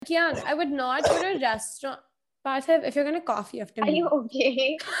Kian, I would not go to a restaurant. Parthiv, if you're gonna cough, you have to Are you move.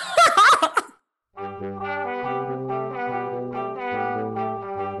 okay?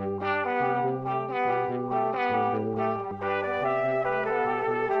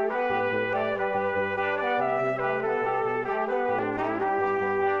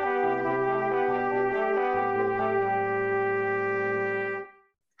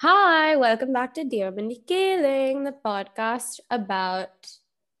 Hi, welcome back to Dear Mindy Kaling, the podcast about...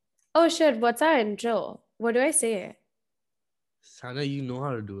 Oh shit, what's our intro? What do I say? Sana, you know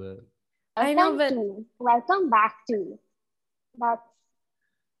how to do it. I know, Welcome back to. That's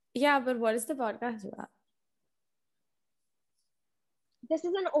Yeah, but what is the podcast about? This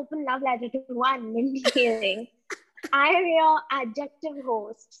is an open love letter to one, Mindy Kaling. I am your adjective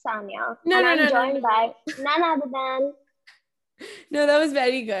host, Sanya. I'm joined by none other than... No, that was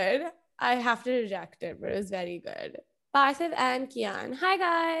very good. I have to reject it, but it was very good. Parthiv and Kian. Hi,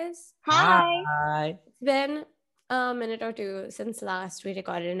 guys. Hi. It's been a minute or two since last we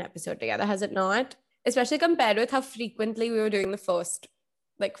recorded an episode together, has it not? Especially compared with how frequently we were doing the first,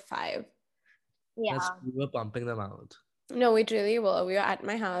 5. Yeah. We were pumping them out. No, we truly were. We were at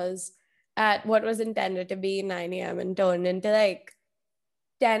my house at what was intended to be 9 a.m. and turned into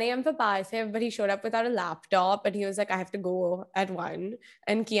 10 a.m. for Parthiv, but he showed up without a laptop and he was like, I have to go at 1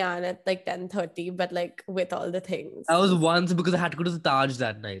 and Kian at 10:30, but with all the things. That was once because I had to go to the Taj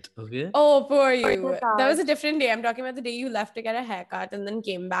that night, okay? Oh, poor you. That was a different day. I'm talking about the day you left to get a haircut and then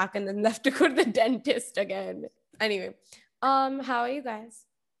came back and then left to go to the dentist again. Anyway, how are you guys?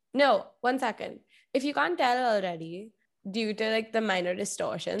 No, 1 second. If you can't tell already, due to the minor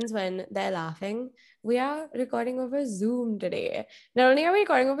distortions when they're laughing, we are recording over Zoom today. Not only are we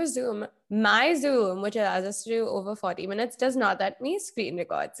recording over Zoom, my Zoom, which allows us to do over 40 minutes, does not let me screen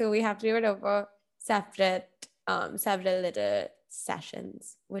record. So we have to do it over several little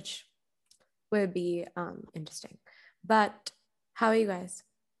sessions, which will be interesting. But how are you guys?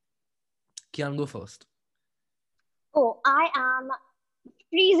 Kian, go first. Oh, I am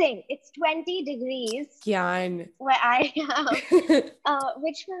freezing. It's 20 degrees Kian. where I am,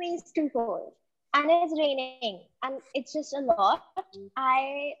 which for me is too cold. And it's raining and it's just a lot.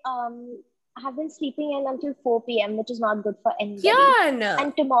 I have been sleeping in until 4 p.m., which is not good for anybody. Kian!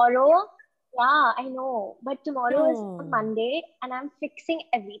 And tomorrow, yeah, I know. But tomorrow is Monday and I'm fixing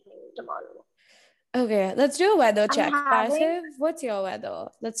everything tomorrow. Okay, let's do a weather check. Parthiv, what's your weather?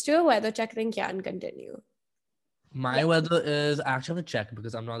 Let's do a weather check, then Kian continue. My weather is... I actually have to check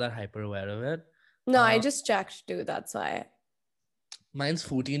because I'm not that hyper aware of it. No, I just checked too, that's why. Mine's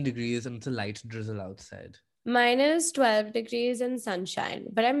 14 degrees and it's a light drizzle outside. Mine is 12 degrees and sunshine,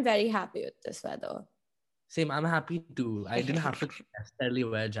 but I'm very happy with this weather. Same, I'm happy too. I didn't have to necessarily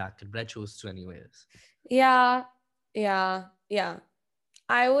wear a jacket, but I chose to anyways. Yeah. I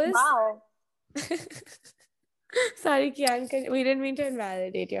was... Wow. Sorry, Kian, we didn't mean to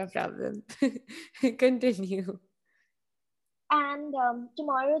invalidate your problem. Continue. And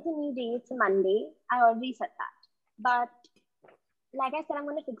tomorrow is a new day. It's a Monday. I already said that. But like I said, I'm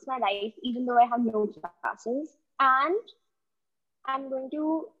going to fix my life even though I have no classes. And I'm going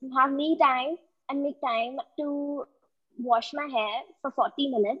to have me time and make time to wash my hair for 40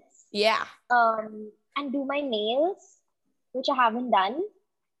 minutes. Yeah. And do my nails, which I haven't done.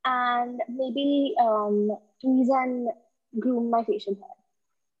 And maybe tweeze and groom my facial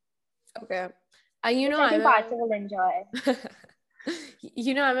hair. Okay. I think Parthiv will enjoy.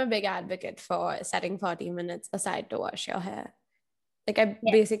 I'm a big advocate for setting 40 minutes aside to wash your hair. I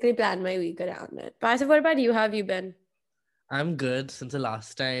basically plan my week around it. Parthiv, what about you? How have you been? I'm good since the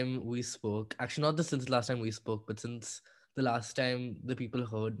last time we spoke. Actually, not since the last time we spoke, but since the last time the people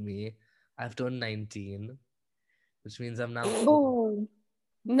heard me, I've turned 19, which means I'm now... Oh.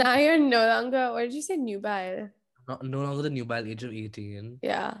 Now you're no longer... What did you say? Nubile? No longer the nubile age of 18.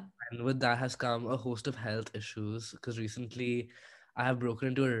 Yeah. And with that has come a host of health issues because recently I have broken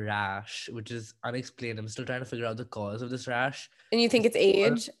into a rash, which is unexplained. I'm still trying to figure out the cause of this rash. And you think it's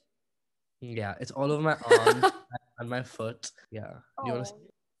age? Yeah, it's all over my arm and my foot. Yeah. Oh. Do you want to see?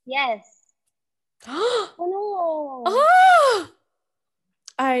 Yes. Oh no. Oh!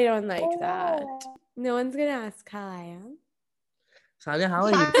 I don't like that. No one's going to ask how I am. Sanya, how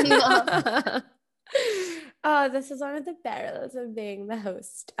are you? Oh, this is one of the perils of being the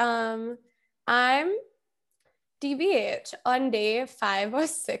host. I'm TBH on day 5 or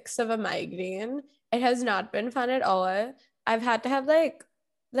 6 of a migraine. It has not been fun at all. I've had to have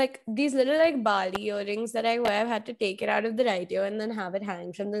these little Bali earrings that I wear. I've had to take it out of the right ear and then have it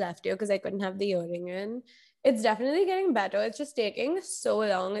hang from the left ear because I couldn't have the earring in. It's definitely getting better. It's just taking so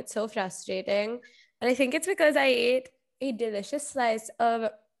long. It's so frustrating. And I think it's because I ate a delicious slice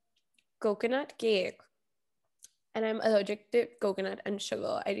of coconut cake. And I'm allergic to coconut and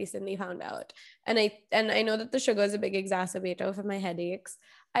sugar. I recently found out. And I know that the sugar is a big exacerbator for my headaches.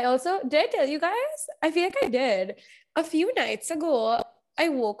 I also, did I tell you guys? I feel like I did. A few nights ago, I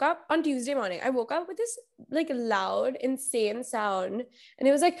woke up on Tuesday morning. I woke up with this like loud, insane sound. And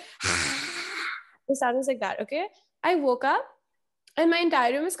it was like, the sound was like that, okay? I woke up and my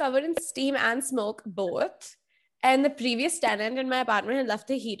entire room is covered in steam and smoke, both. And the previous tenant in my apartment had left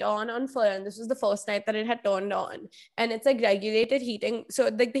the heat on full. And this was the first night that it had turned on. And it's like regulated heating. So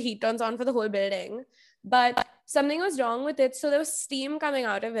like the heat turns on for the whole building. But something was wrong with it. So there was steam coming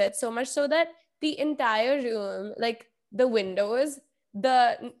out of it. So much so that the entire room, like the windows,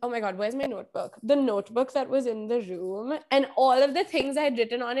 oh my God, where's my notebook? The notebook that was in the room and all of the things I had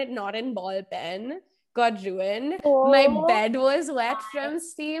written on it, not in ball pen, got ruined. My bed was wet from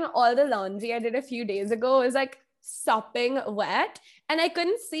steam. All the laundry I did a few days ago was like sopping wet, and I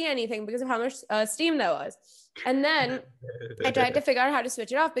couldn't see anything because of how much steam there was. And then I tried to figure out how to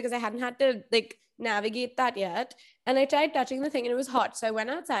switch it off because I hadn't had to like navigate that yet. And I tried touching the thing and it was hot. So I went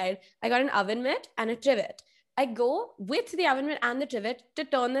outside, I got an oven mitt and a trivet. I go with the oven mitt and the trivet to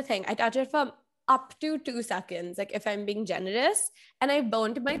turn the thing. I touch it for up to 2 seconds, like if I'm being generous, and I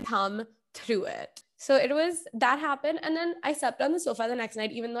burned my thumb through it. So it was, that happened. And then I slept on the sofa the next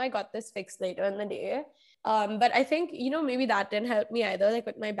night, even though I got this fixed later in the day. But I think, maybe that didn't help me either, like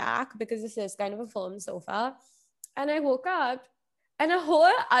with my back, because this is kind of a firm sofa. And I woke up and a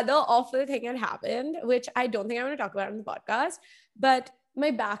whole other awful thing had happened, which I don't think I want to talk about on the podcast, but my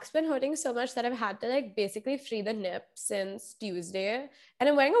back's been hurting so much that I've had to like basically free the nip since Tuesday. And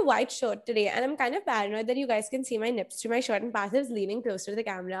I'm wearing a white shirt today. And I'm kind of paranoid that you guys can see my nips through my shirt, and Pathiv's leaning closer to the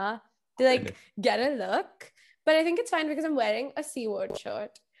camera to like get a look. But I think it's fine because I'm wearing a C-word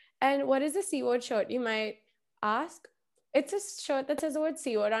shirt. And what is a C-word shirt, you might ask? It's a shirt that says the word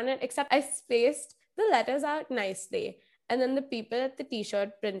C-word on it, except I spaced the letters out nicely. And then the people at the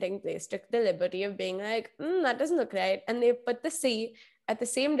t-shirt printing place took the liberty of being like, that doesn't look right. And they put the C at the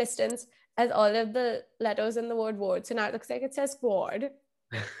same distance as all of the letters in the word. So now it looks like it says quad.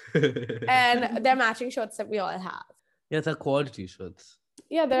 And they're matching shirts that we all have. Yeah, they're quad t-shirts.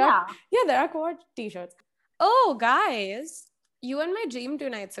 Yeah, there are quad t-shirts. Oh, guys, you were in my dream 2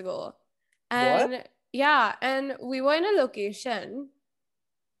 nights ago. And what? Yeah, and we were in a location.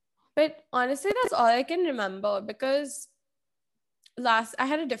 But honestly, that's all I can remember because I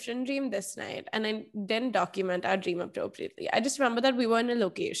had a different dream this night and I didn't document our dream appropriately. I just remember that we were in a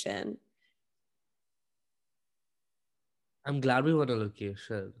location. I'm glad we were in a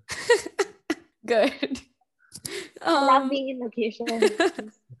location. Good. I love being in locations.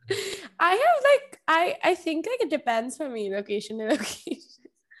 I think like it depends for me, location to location.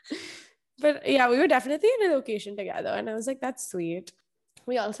 But yeah, we were definitely in a location together and I was like, that's sweet.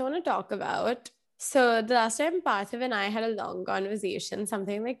 We also want to talk about, so the last time Parthiv and I had a long conversation,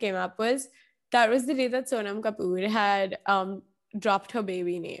 something that came up was, that was the day that Sonam Kapoor had dropped her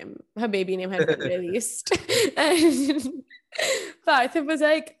baby name. Her baby name had been released. And Parthiv was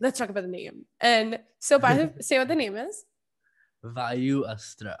like, let's talk about the name. And so Parthiv, say what the name is. Vayu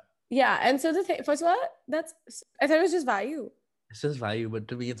Astra. Yeah, and so the thing, first of all, I thought it was just Vayu. It's just Vayu, but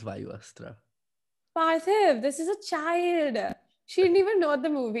to me it's Vayu Astra. Parthiv, this is a child. She didn't even know what the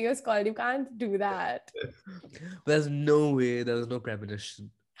movie was called. You can't do that. There's no way. There was no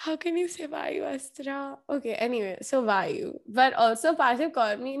premonition. How can you say Vayu Astra? Okay, anyway, so Vayu. But also Parthiv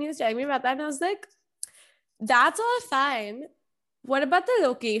called me and he was telling me about that and I was like, that's all fine. What about the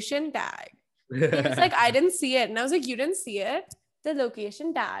location tag? He was like, I didn't see it. And I was like, you didn't see it? The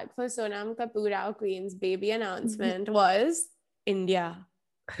location tag for Sonam Kapoor, our queen's baby announcement was India.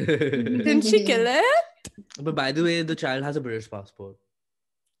 Didn't she kill it? But by the way, the child has a British passport.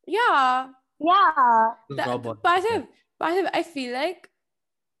 Yeah. Parthiv, I feel like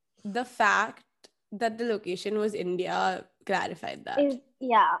the fact that the location was India clarified that.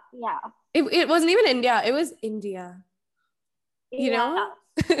 Yeah. It wasn't even India. It was India. You know?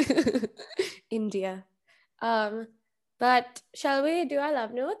 India. But shall we do our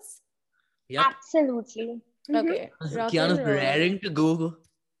love notes? Yep. Absolutely. Okay. Kiana's raring to go.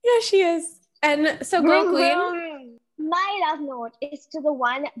 Yeah, she is. And so go queen. My love note is to the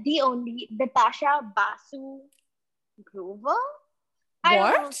one, the only, Natasha Basu Grover. I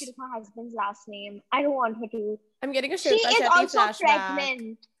don't know if she took my husband's last name. I don't want her to. I'm getting a She is also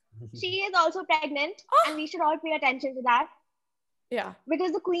pregnant. She is also pregnant. And we should all pay attention to that. Yeah.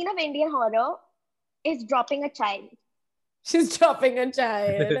 Because the queen of Indian horror is dropping a child. She's dropping a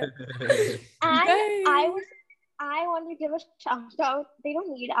child. And I want to give a shout out. They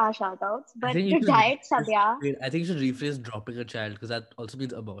don't need our shout outs, I but think you to should Diet rephrase, Sabya. wait, I think you should rephrase dropping a child because that also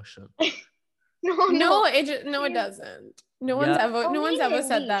means abortion. No. No, it doesn't. No one's Yeah. ever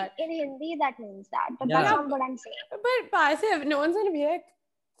said that. In Hindi, that means that, but Yeah. that's not what I'm saying. But passive, no one's gonna be like,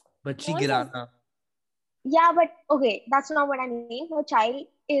 Bachchi no one says- girana. Yeah, but okay, that's not what I mean. Her child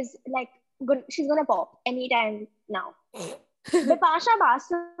is like good. She's gonna pop anytime now. Bipasha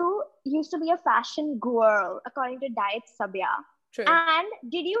Basu used to be a fashion girl, according to Diet Sabya. True. And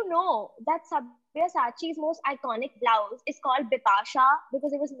did you know that Sabyasachi's most iconic blouse is called Bipasha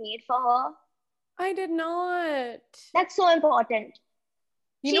because it was made for her? I did not. That's so important.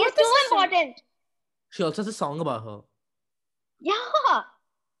 You She know is what this so important. She also has a song about her. Yeah.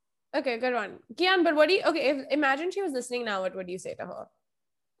 Okay, good one. Kian, but what do you, okay, if imagine she was listening now, what would you say to her?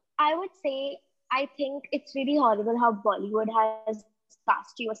 I would say, I think it's really horrible how Bollywood has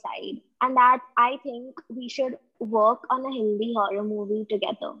cast you aside, and that I think we should work on a Hindi horror movie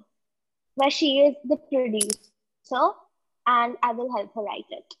together, where she is the producer and I will help her write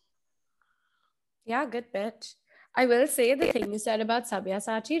it. Yeah, good bitch. I will say the thing you said about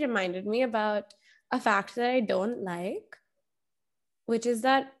Sabyasachi reminded me about a fact that I don't like, which is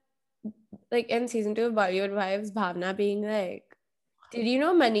that, like, in season 2 of Bollywood Wives, Bhavna being like, did you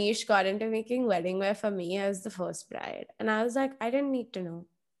know Manish got into making wedding wear for me as the first bride? And I was like, I didn't need to know.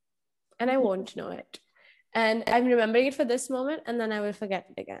 And I won't know it. And I'm remembering it for this moment, and then I will forget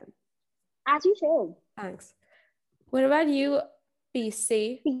it again. As you should. Thanks. What about you,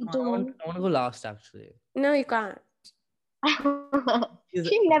 PC? I want to go last, actually. No, you can't.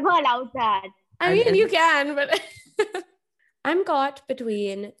 She never allowed that. I mean, you can, but I'm caught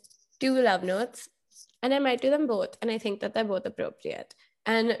between 2 love notes, and I might do them both, and I think that they're both appropriate.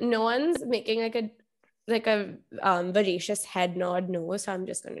 And no one's making like a voracious head nod no, so I'm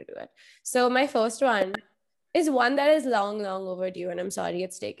just gonna do it. So my first one is one that is long overdue, and I'm sorry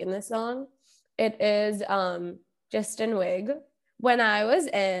it's taken this long. It is Justin Wig. When I was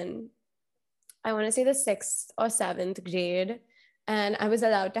in, I want to say the 6th or 7th grade, and I was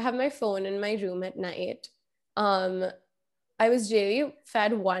allowed to have my phone in my room at night. I was really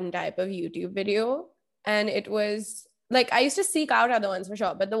fed one type of YouTube video, and it was like, I used to seek out other ones for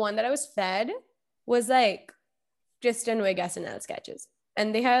sure, but the one that I was fed was like Kristen Wiig SNL sketches,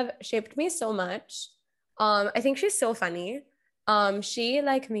 and they have shaped me so much. I think she's so funny. She,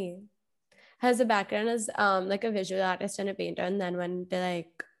 like me, has a background as like a visual artist and a painter, and then went to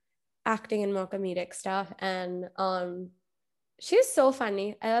like acting and more comedic stuff. And she's so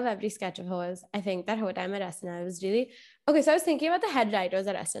funny. I love every sketch of hers. I think that whole time at SNL was really okay. So I was thinking about the head writers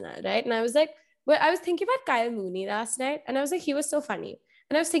at SNL, right? And I was like, well, I was thinking about Kyle Mooney last night, and I was like, he was so funny.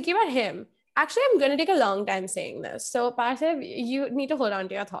 And I was thinking about him. Actually, I'm going to take a long time saying this. So Parthiv, you need to hold on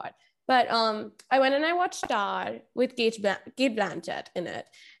to your thought. But I went and I watched Star with Kate Blanchett in it.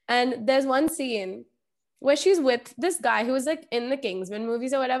 And there's one scene where she's with this guy who was like in the Kingsman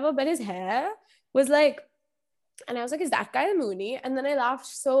movies or whatever, but his hair was like, and I was like, is that Kyle Mooney? And then I laughed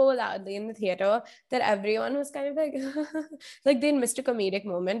so loudly in the theater that everyone was kind of like, like they missed a comedic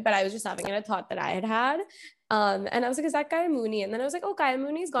moment, but I was just having a thought that I had. And I was like, is that Kyle Mooney? And then I was like, oh, Kyle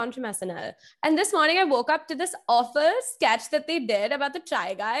Mooney's gone from SNL. And this morning I woke up to this awful sketch that they did about the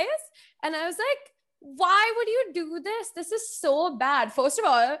Try Guys. And I was like, why would you do this? This is so bad. First of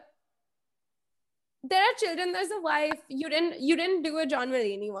all, there are children, there's a wife. You didn't do a John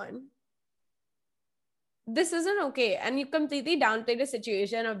Mulaney one. This isn't okay. And you completely downplayed a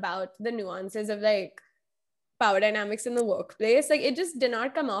situation about the nuances of like power dynamics in the workplace. Like it just did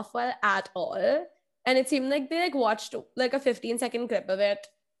not come off well at all. And it seemed like they like watched like a 15-second clip of it,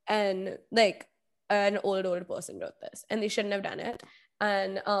 and like an old person wrote this and they shouldn't have done it.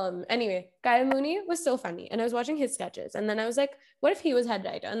 And anyway, Kyle Mooney was so funny, and I was watching his sketches, and then I was like, what if he was head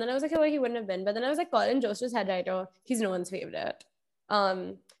writer? And then I was like, oh, he wouldn't have been. But then I was like, Colin Jost was head writer. He's no one's favorite.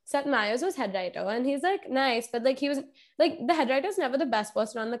 Seth Meyers was head writer, and he's like nice, but like he was like, the head writer is never the best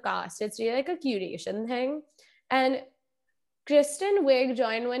person on the cast. It's really like a curation thing. And Kristen Wiig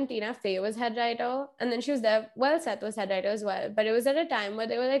joined when Tina Fey was head writer, and then she was there. Well, Seth was head writer as well, but it was at a time where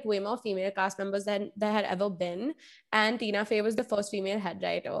there were like way more female cast members than there had ever been, and Tina Fey was the first female head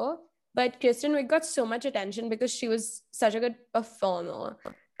writer. But Kristen Wiig got so much attention because she was such a good performer.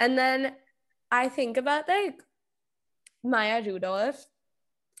 And then I think about like Maya Rudolph,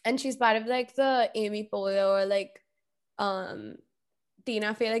 and she's part of like the Amy Poehler, like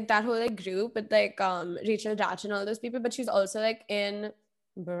Tina Fey, like that whole like group with like Rachel Dratch and all those people, but she's also like in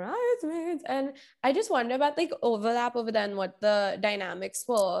Bridesmaids. And I just wonder about like overlap over there and what the dynamics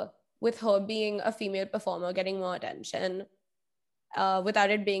were with her being a female performer getting more attention without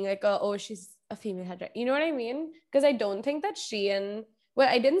it being like oh, she's a female head. You know what I mean? Because I don't think that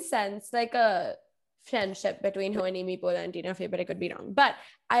I didn't sense like a friendship between her and Amy Poehler and Tina Fey, but I could be wrong. But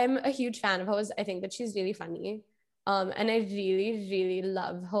I'm a huge fan of hers. I think that she's really funny. And I really, really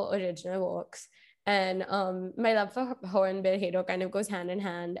love her original works. And my love for her and Bill Hader kind of goes hand in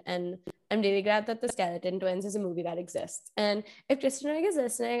hand. And I'm really glad that The Skeleton Twins is a movie that exists. And if Tristan Rigg is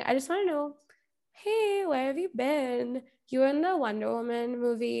listening, I just want to know, hey, where have you been? You were in the Wonder Woman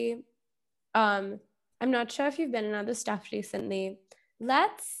movie. I'm not sure if you've been in other stuff recently.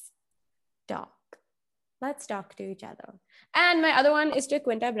 Let's talk to each other. And my other one is to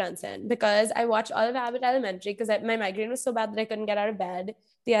Quinta Brunson, because I watched all of Abbott Elementary because my migraine was so bad that I couldn't get out of bed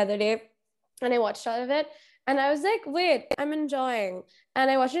the other day. And I watched all of it. And I was like, wait, I'm enjoying. And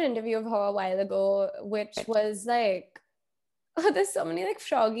I watched an interview of her a while ago, which was like, oh, there's so many like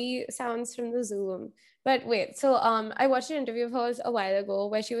froggy sounds from the Zoom. But wait, so I watched an interview of hers a while ago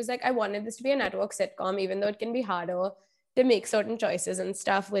where she was like, I wanted this to be a network sitcom, even though it can be harder to make certain choices and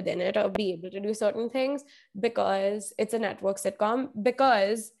stuff within it or be able to do certain things because it's a network sitcom,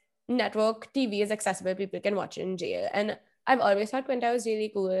 because network TV is accessible. People can watch it in jail. And I've always thought Quinta was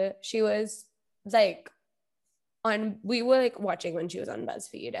really cool. She was like we were like watching when she was on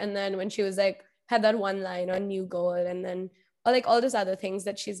BuzzFeed. And then when she was like, had that one line on New Girl and then or like all those other things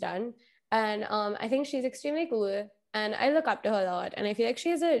that she's done. And I think she's extremely cool. And I look up to her a lot. And I feel like she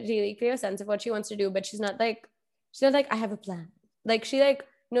has a really clear sense of what she wants to do, but she's not like, I have a plan. Like she like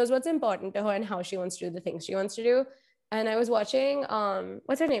knows what's important to her and how she wants to do the things she wants to do. And I was watching,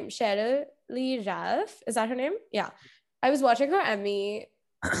 what's her name? Cheryl Lee Ralph. Is that her name? Yeah. I was watching her Emmy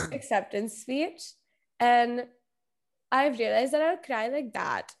acceptance speech. And I've realized that I'll cry like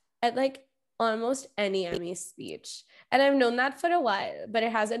that at like almost any Emmy speech. And I've known that for a while, but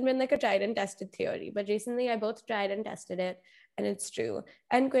it hasn't been like a tried and tested theory. But recently I both tried and tested it, and it's true.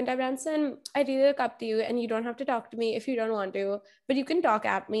 And Quinta Brunson, I really look up to you, and you don't have to talk to me if you don't want to, but you can talk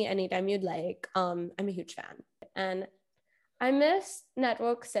at me anytime you'd like. I'm a huge fan. And I miss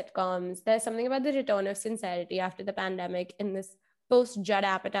network sitcoms. There's something about the return of sincerity after the pandemic in this post-Judd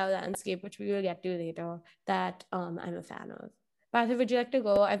Apatow landscape, which we will get to later, that I'm a fan of. Partha, would you like to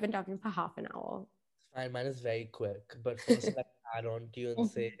go? I've been talking for half an hour. Fine, mine is very quick. But first, I'd like to add on to you and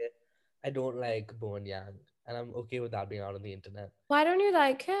say I don't like Bowen Yang. And I'm okay with that being out on the internet. Why don't you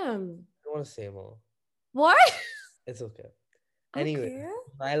like him? I don't want to say more. What? It's okay. Anyway,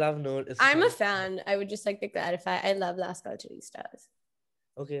 my love note is... I'm a fan. I would just like to clarify. I love Las Culturistas.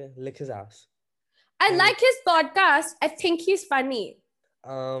 Okay, lick his ass. I like his podcast. I think he's funny.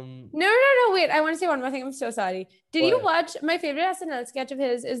 No, wait. I want to say one more thing. I'm so sorry. Did you watch my favorite SNL sketch of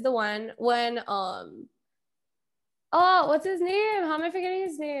his is the one when what's his name? How am I forgetting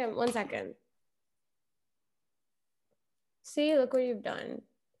his name? 1 second. See, look what you've done.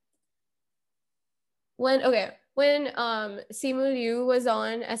 When Simu Liu was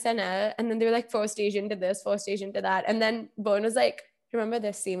on SNL, and then they were like first Asian to this, first Asian to that, and then Bowen was like, remember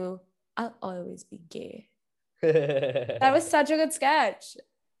this, Simu? I'll always be gay. That was such a good sketch.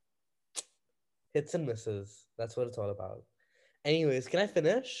 Hits and misses. That's what it's all about. Anyways, can I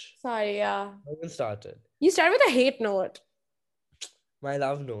finish? Sorry, yeah. I haven't started. You started with a hate note. My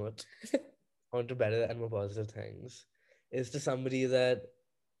love note on to better and more positive things is to somebody that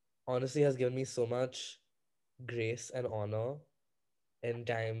honestly has given me so much grace and honor in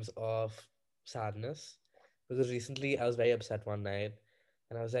times of sadness. Because recently I was very upset one night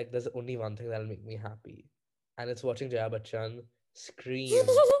and I was like, there's only one thing that'll make me happy. And it's watching Jaya Bachchan scream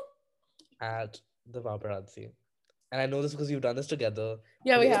at the paparazzi. And I know this because you've done this together.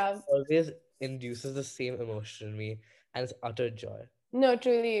 Yeah, we have. It always induces the same emotion in me, and it's utter joy. No,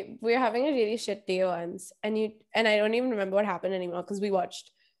 truly, we were having a really shit day once, and I don't even remember what happened anymore because we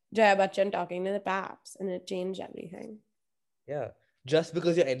watched Jaya Bachchan talking to the paps, and it changed everything. Yeah, just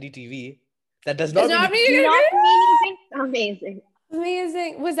because you're NDTV, that does not mean amazing.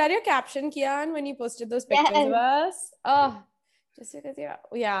 Amazing. Was that your caption, Kian, when you posted those pictures of us? Oh, just because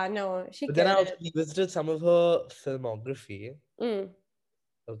no, she. But then I also revisited some of her filmography.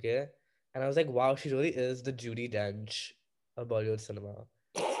 Okay, and I was like, wow, she really is the Judi Dench of Bollywood cinema.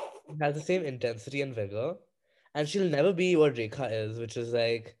 She has the same intensity and vigor, and she'll never be what Rekha is, which is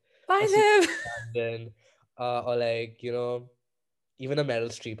like or like, you know, even a Meryl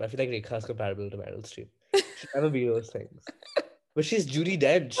Streep. I feel like Rekha is comparable to Meryl Streep. She'll never be those things. But she's Judi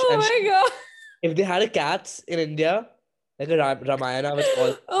Dench. Oh my god! If they had a Cats in India, like a Ramayana with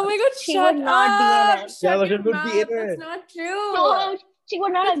all... Oh my god, she would not be in it. Shut your mouth. That's not true. No, she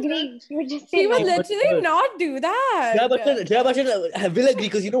would not agree. She would just say she would literally not do that. Jaya Bachchan will agree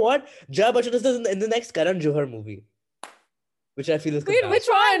because you know what? Jaya Bachchan is in the next Karan Johar movie. which I feel is Wait, which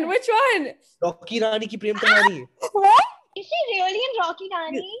one? Which one? Rocky Rani ki Prem Kahani. What? Is she really in Rocky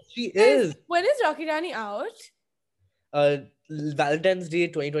Rani? She is. When is Rocky Rani out? Valentine's Day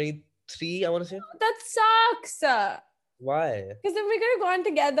 2023, I want to say. That sucks. Why? Because then we could have gone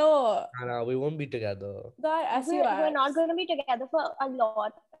together. No, we won't be together. God, as you We're are. not going to be together for a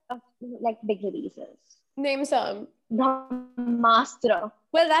lot of like big releases. Name some. Brahmastra.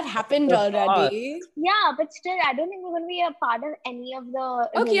 Well, that happened already. Yeah, but still, I don't think we're going to be a part of any of the.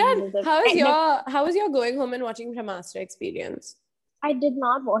 Okay, releases. how was your going home and watching Brahmastra experience? I did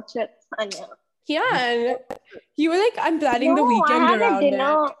not watch it, Anya. Yeah, you were like, I'm planning the weekend around it.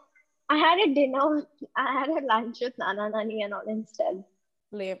 I had a dinner. I had a lunch with Nana Nani and all instead.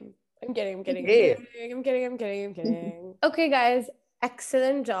 Lame. I'm kidding. Hey. I'm kidding. Okay, guys.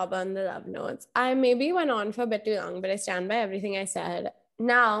 Excellent job on the love notes. I maybe went on for a bit too long, but I stand by everything I said.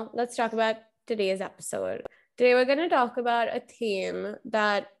 Now, let's talk about today's episode. Today, we're going to talk about a theme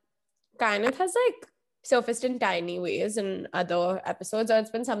that kind of has like surfaced in tiny ways in other episodes, or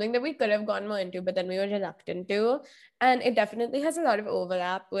it's been something that we could have gone more into, but then we were reluctant to. And it definitely has a lot of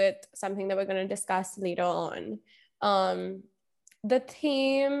overlap with something that we're going to discuss later on. The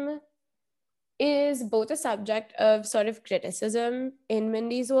theme is both a subject of sort of criticism in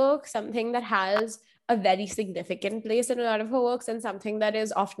Mindy's work, something that has a very significant place in a lot of her works, and something that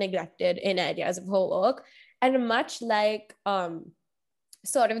is often neglected in areas of her work. And much like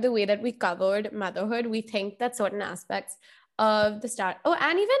sort of the way that we covered motherhood, we think that certain aspects of the start,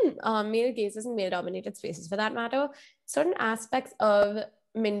 and even male gazes and male-dominated spaces for that matter, certain aspects of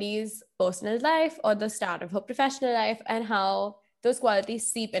Mindy's personal life or the start of her professional life and how those qualities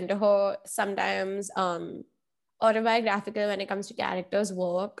seep into her sometimes autobiographical when it comes to characters'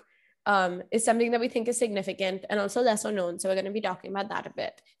 work, is something that we think is significant and also lesser known. So we're going to be talking about that a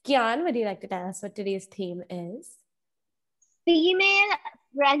bit. Kian, would you like to tell us what today's theme is? Female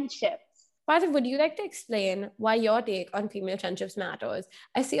friendships. Parthiv, would you like to explain why your take on female friendships matters?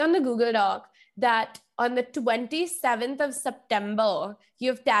 I see on the Google Doc that on the 27th of September,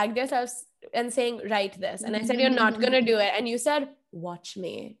 you've tagged yourself and saying, write this. And I said, you're not going to do it. And you said, watch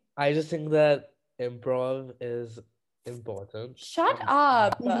me. I just think that improv is important. Shut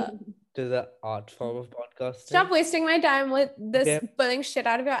up. To the art form of podcasting. Stop wasting my time with this pulling shit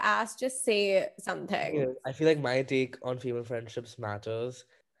out of your ass. Just say something. Yeah, I feel like my take on female friendships matters.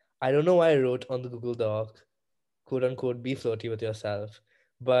 I don't know why I wrote on the Google Doc, quote unquote, be flirty with yourself.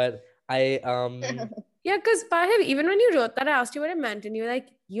 But I Yeah, because Parthiv, even when you wrote that, I asked you what it meant, and you were like,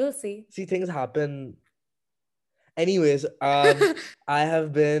 you'll see. See, things happen. Anyways, I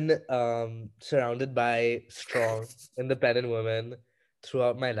have been surrounded by strong, independent women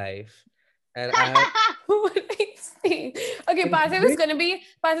throughout my life. And I have... What are you saying? Okay, Parthiv is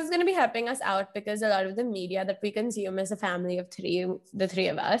gonna be helping us out because a lot of the media that we consume as a family of three, the three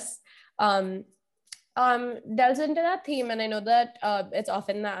of us, delves into that theme. And I know that it's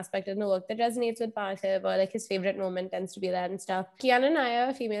often the aspect in the work that resonates with Parthiv, or like his favorite moment tends to be that and stuff. Kian and I are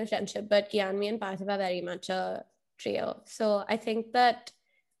a female friendship, but Kian, me and Parthiv are very much a trio. So I think that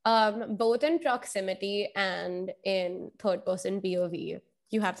both in proximity and in third person POV,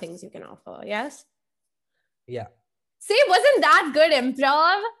 you have things you can offer. Yes? Yeah. See, wasn't that good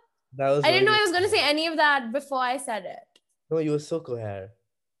improv? I didn't know I was going to say any of that before I said it. No, you were so coherent.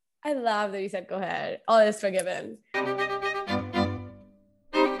 I love that you said coherent. All is forgiven.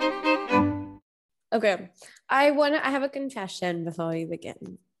 Okay. I have a confession before we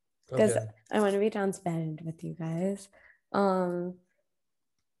begin. Because I want to be transparent with you guys. I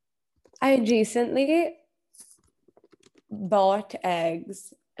recently bought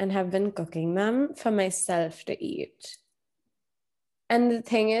eggs and have been cooking them for myself to eat. And the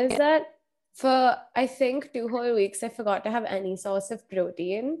thing is that for, I think, 2 whole weeks, I forgot to have any source of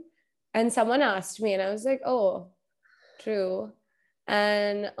protein. And someone asked me and I was like, oh, true.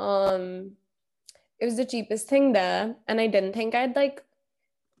 And it was the cheapest thing there. And I didn't think I'd like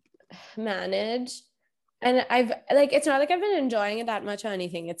manage. And I've like, it's not like I've been enjoying it that much or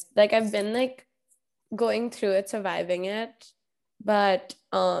anything. It's like I've been like going through it, surviving it. But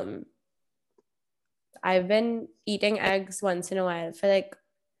I've been eating eggs once in a while for like,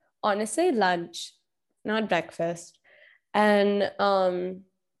 honestly, lunch, not breakfast. And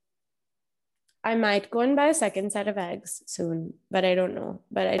I might go and buy a second set of eggs soon, but I don't know.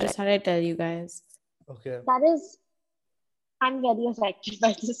 But I just thought I'd tell you guys. Okay. I'm very affected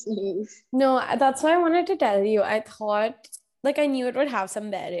by this news. No, that's why I wanted to tell you. I thought, like, I knew it would have some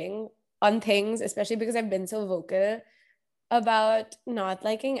bearing on things, especially because I've been so vocal about not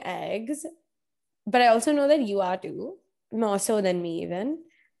liking eggs. But I also know that you are too, more so than me even.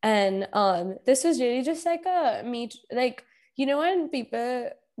 And this was really just like you know, when people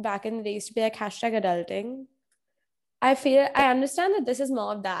back in the day used to be like #adulting, I understand that this is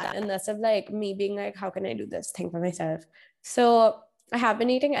more of that and less of like me being like, how can I do this thing for myself? So I have been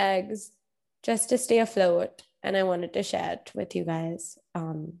eating eggs just to stay afloat, and I wanted to share it with you guys.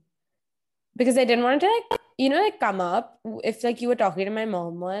 Because I didn't want it to like, you know, like come up if like you were talking to my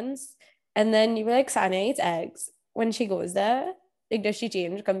mom once and then you were like, Sanya eats eggs when she goes there. Like, does she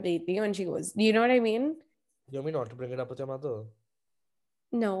change completely when she goes? Do you know what I mean? You want me not to bring it up with your mother?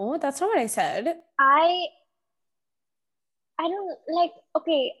 No, that's not what I said. I don't like,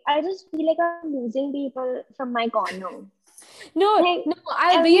 okay, I just feel like I'm losing people from my corner. No, Like, no,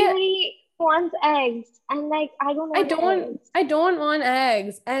 I'll be everybody wants eggs, and like, I don't want eggs. I don't want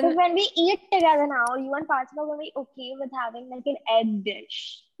eggs. So And when we eat together now, you and Partha are going to be okay with having like an egg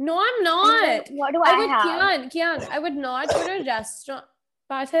dish. no, I'm And not. then what do I have? Kian, I would not go to a restaurant.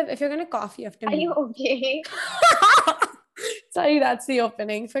 Parthiv, if you're gonna cough, you have to Are you move. okay? Sorry, that's the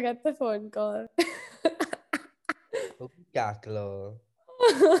opening. Forget the phone call. Cackler.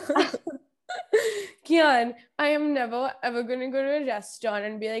 Kian, I am never ever gonna go to a restaurant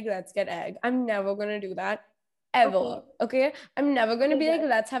and be like, let's get egg. I'm never gonna do that. Ever. Okay? I'm never gonna be like,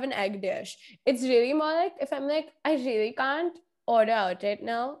 let's have an egg dish. It's really more like if I'm like, I really can't order out right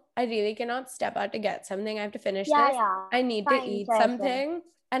now. I really cannot step out to get something. I have to finish this. Yeah. I need to eat fair. something.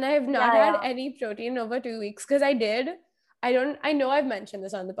 And I have not had any protein over 2 weeks because I know I've mentioned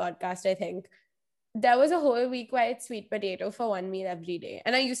this on the podcast, I think. There was a whole week where I ate sweet potato for one meal every day.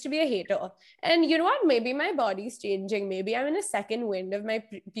 And I used to be a hater. And you know what? Maybe my body's changing. Maybe I'm in a second wind of my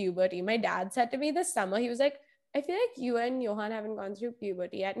puberty. My dad said to me this summer, he was like, I feel like you and Johan haven't gone through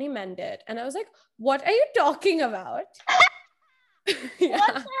puberty yet. And he meant it. And I was like, what are you talking about? Yeah.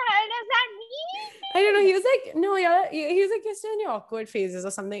 What the hell does that mean? I don't know. He was like, no, he was like, you're still in your awkward phases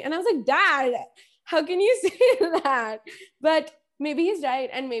or something. And I was like, Dad, how can you say that? But maybe he's right.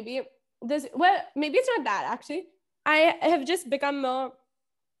 And maybe maybe it's not that actually. I have just become more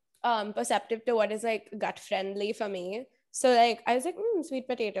perceptive to what is like gut friendly for me. So like I was like, sweet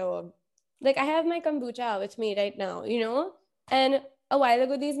potato. Like I have my kombucha with me right now, you know? And a while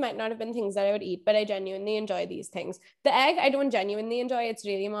ago, these might not have been things that I would eat, but I genuinely enjoy these things. The egg, I don't genuinely enjoy. It's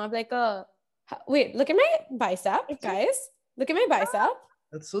really more of like wait, look at my bicep, guys. Look at my bicep.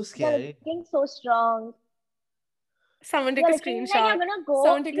 That's so scary. You're looking so strong. Someone take a screenshot.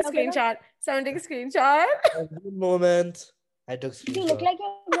 Someone take a screenshot. Someone take a screenshot. Every moment I took screenshot. You look like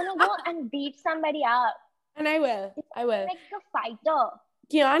you're gonna go and beat somebody up. And I will. Like a fighter.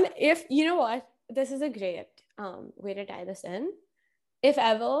 Kian, if you know what, this is a great way to tie this in. If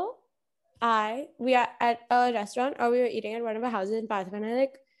ever we are at a restaurant or we were eating at one of our houses in Partha, and I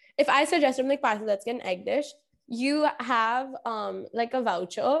like, if I suggest I'm like, Partha, let's get an egg dish, you have like a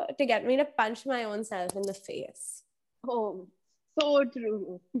voucher to get me to punch my own self in the face. Oh, so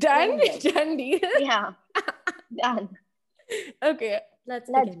true. Done? Done deal? Yeah. Done. Okay,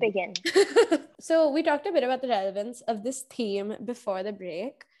 let's begin. So we talked a bit about the relevance of this theme before the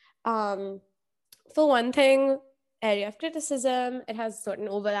break. For one thing, area of criticism, it has certain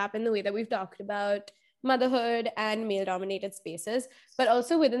overlap in the way that we've talked about motherhood and male-dominated spaces, but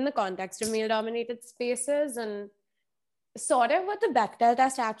also within the context of male-dominated spaces and sort of what the Bechdel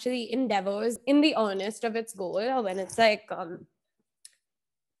test actually endeavors in the earnest of its goal, or when it's like,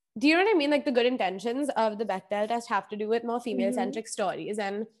 do you know what I mean? Like the good intentions of the Bechdel test have to do with more female-centric stories,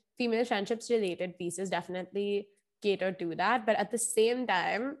 and female friendships-related pieces definitely cater to that. But at the same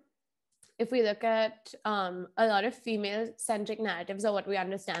time, if we look at a lot of female-centric narratives or what we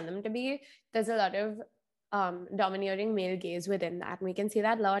understand them to be, there's a lot of domineering male gaze within that. And we can see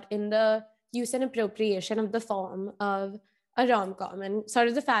that a lot in the use and appropriation of the form of a rom-com and sort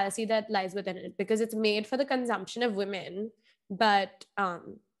of the fallacy that lies within it, because it's made for the consumption of women, but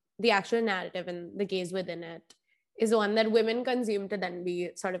the actual narrative and the gaze within it is one that women consume to then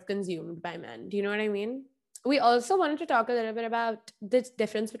be sort of consumed by men. Do you know what I mean? We also wanted to talk a little bit about the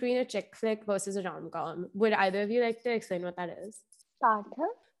difference between a chick flick versus a rom-com. Would either of you like to explain what that is? Partha?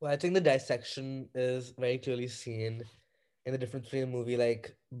 Well, I think the dissection is very clearly seen in the difference between a movie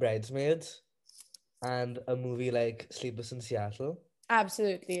like Bridesmaids and a movie like Sleepless in Seattle.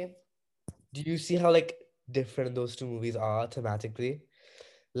 Absolutely. Do you see how like different those two movies are thematically?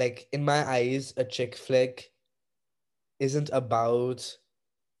 Like in my eyes, a chick flick isn't about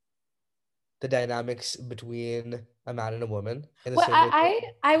the dynamics between a man and a woman. Well,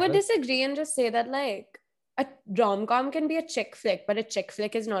 I would disagree and just say that like a rom-com can be a chick flick, but a chick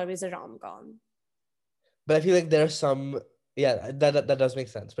flick is not always a rom-com. But I feel like there are some, that does make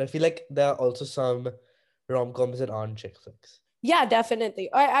sense. But I feel like there are also some rom-coms that aren't chick flicks. Yeah,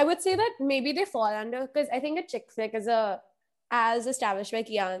 definitely. I would say that maybe they fall under, because I think a chick flick is a as established by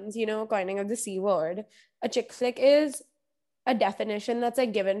Kian's, coining of the C word, a chick flick is a definition that's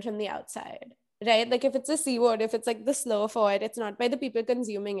like given from the outside, right? Like if it's a C word, if it's like the slow for it, it's not by the people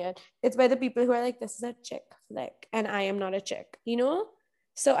consuming it. It's by the people who are like, this is a chick flick and I am not a chick,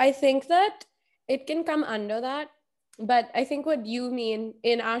 So I think that it can come under that. But I think what you mean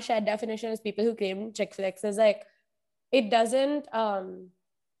in our shared definition as people who claim chick flicks is like, it doesn't,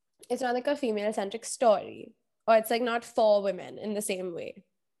 it's not like a female-centric story, or it's like not for women in the same way.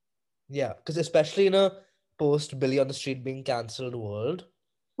 Yeah, because especially in a post Billy on the Street being cancelled world.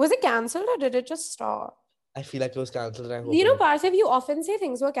 Was it cancelled or did it just stop? I feel like it was cancelled and I hope Parthiv, you often say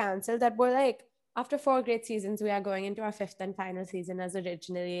things were cancelled that were like, after 4 great seasons, we are going into our 5th and final season as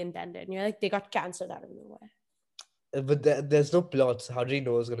originally intended. And you're like, they got cancelled out of nowhere. But there's no plots. How did he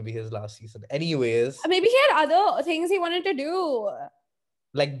know it was going to be his last season? Anyways. Maybe he had other things he wanted to do.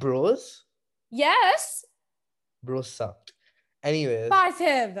 Like Bros? Yes. Bros sucked. Anyways.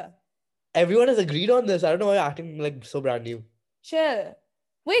 Parthiv. Everyone has agreed on this. I don't know why you're acting like so brand new. Chill.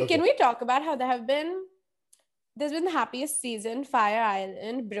 Wait, okay. Can we talk about how there's been the happiest season, Fire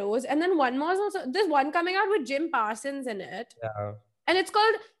Island, Bros, and then one more also. There's one coming out with Jim Parsons in it. Yeah. And it's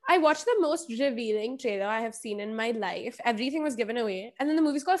called, I watched the most revealing trailer I have seen in my life. Everything was given away. And then the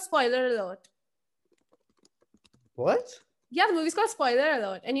movie's called Spoiler Alert. What? Yeah, the movie's called Spoiler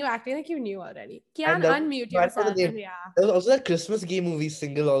Alert. And you're acting like you knew already. Kian, unmute yourself. And there was also that Christmas game movie,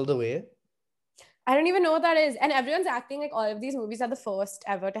 Single All the Way. I don't even know what that is. And everyone's acting like all of these movies are the first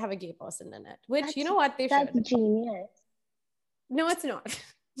ever to have a gay person in it. Which, you know what, they should. That's genius. No, it's not.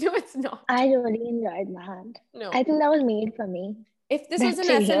 No, it's not. I really enjoyed that. No. I think that was made for me. If this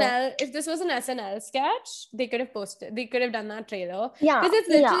was an SNL sketch, they could have done that trailer. Yeah. Because it's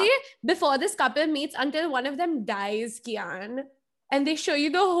literally before this couple meets until one of them dies, Kian. And they show you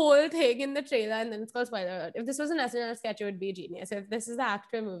the whole thing in the trailer and then it's called Spoiler Alert. If this was an SNL sketch, it would be genius. If this is the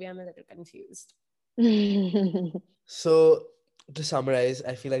actual movie, I'm a little confused. So, to summarize,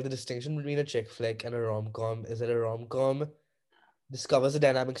 I feel like the distinction between a chick flick and a rom-com is that a rom-com discovers the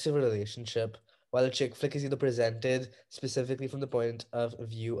dynamics of a relationship, while a chick flick is either presented specifically from the point of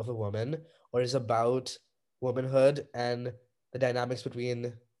view of a woman or is about womanhood and the dynamics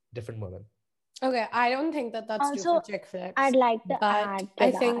between different women. Okay, I don't think that's also, true for chick flicks. I'd like to add to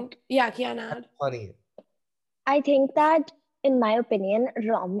I think, Kian, add. Funny. I think that, in my opinion,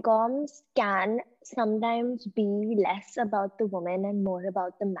 rom-coms can sometimes be less about the woman and more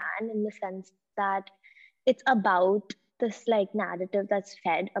about the man, in the sense that it's about this like narrative that's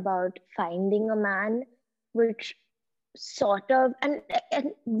fed about finding a man, which sort of, and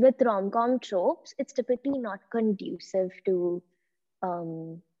with rom-com tropes, it's typically not conducive to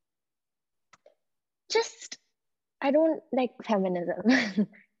just, I don't like feminism.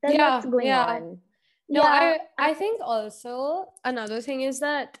 That's what's going on. No, I think also another thing is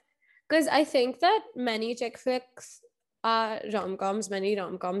that, because I think that many chick flicks are rom-coms, many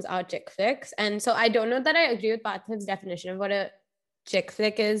rom-coms are chick flicks. And so I don't know that I agree with Parthiv's definition of what a chick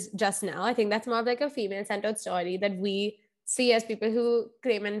flick is just now. I think that's more of like a female-centered story that we see as people who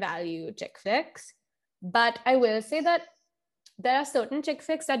claim and value chick flicks. But I will say that there are certain chick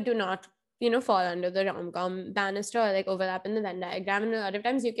flicks that do not, fall under the rom-com banister or like overlap in the Venn diagram. And a lot of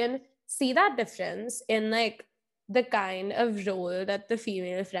times you can see that difference in like the kind of role that the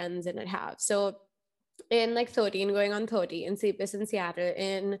female friends in it have. So in like 13 going on 30, in Sleepless in Seattle,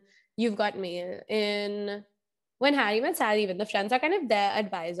 in You've Got Mail, in When Harry Met Sally, even the friends are kind of there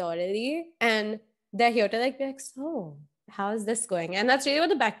advisorily and they're here to like be like, so how is this going? And that's really what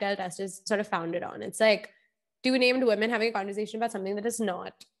the Bechdel test is sort of founded on. It's like two named women having a conversation about something that is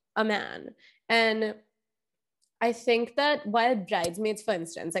not a man. And I think that while Bridesmaids, for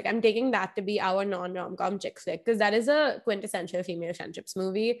instance, like I'm taking that to be our non-rom-com chick flick, because that is a quintessential female friendships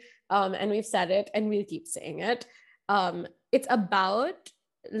movie. And we've said it and we'll keep saying it. It's about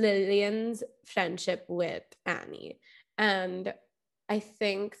Lillian's friendship with Annie. And I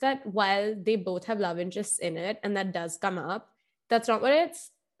think that while they both have love interests in it, and that does come up, that's not what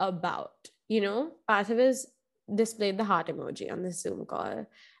it's about. Parthiv has displayed the heart emoji on this Zoom call.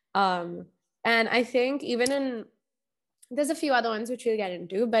 And I think there's a few other ones which we'll get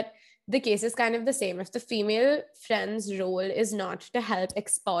into, but the case is kind of the same. If the female friend's role is not to help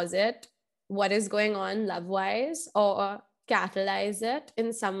exposit what is going on love-wise or catalyze it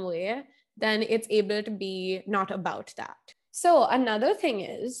in some way, then it's able to be not about that. So another thing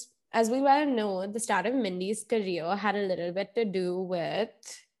is, as we well know, the start of Mindy's career had a little bit to do with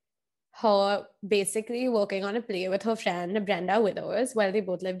her basically working on a play with her friend Brenda Withers while they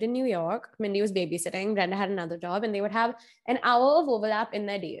both lived in New York. Mindy was babysitting, Brenda had another job, and they would have an hour of overlap in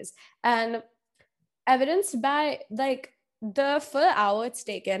their days. And evidenced by like the full hour it's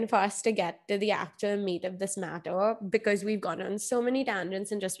taken for us to get to the actual meat of this matter, because we've gone on so many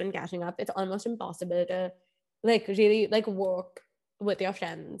tangents and just been catching up, it's almost impossible to like really like work with your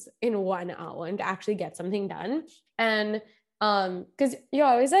friends in 1 hour and to actually get something done. And because you're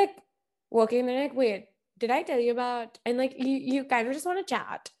always like working and they're like, wait, did I tell you about, and like you kind of just want to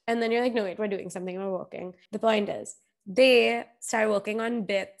chat, and then you're like, no wait, we're doing something, we're working. The point is they start working on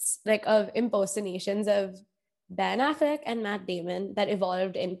bits like of impersonations of Ben Affleck and Matt Damon that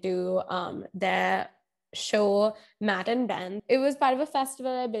evolved into their show Matt and Ben. It was part of a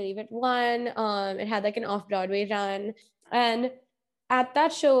festival, I believe it won. It had like an off-Broadway run. And at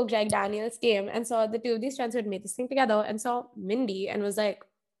that show, Greg Daniels came and saw the two of these friends who had made this thing together and saw Mindy and was like,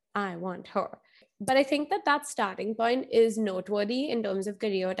 I want her. But I think that that starting point is noteworthy in terms of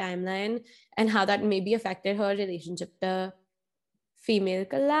career timeline and how that maybe affected her relationship to female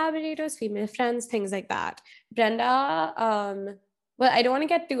collaborators, female friends, things like that. Brenda, well, I don't want to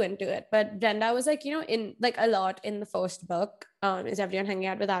get too into it, but Brenda was like, in like a lot in the first book, Is Everyone Hanging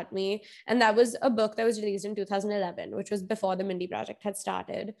Out Without Me? And that was a book that was released in 2011, which was before the Mindy Project had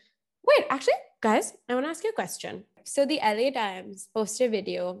started. Wait, actually, guys, I want to ask you a question. So the LA Times posted a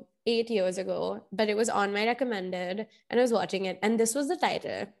video 8 years ago, but it was on my recommended, and I was watching it, and this was the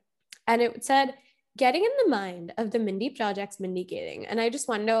title. And it said, Getting in the Mind of the Mindy Project's Mindy Kaling. And I just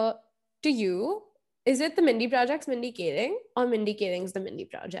wonder, to you, is it the Mindy Project's Mindy Kaling or Mindy Kaling's the Mindy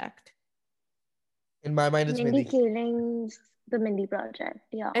Project? In my mind, it's Mindy Mindy. Kaling's the Mindy Project.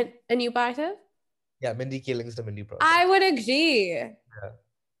 Yeah. And you, Parthiv? Yeah, Mindy Kaling's the Mindy Project. I would agree. Yeah.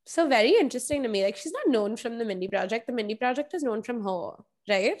 So very interesting to me. Like, she's not known from the Mindy Project. The Mindy Project is known from her,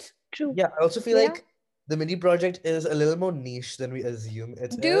 right? True. Yeah, I also feel Yeah. like the Mindy Project is a little more niche than we assume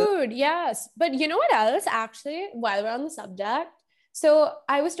it is. Dude, yes. But you know what else, actually, while we're on the subject? So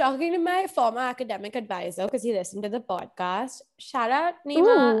I was talking to my former academic advisor because he listened to the podcast. Shout out,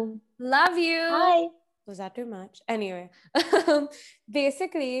 Nima. Ooh. Love you. Hi. Was that too much? Anyway,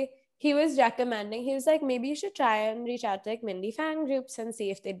 basically, he was recommending, he was like, maybe you should try and reach out to like Mindy fan groups and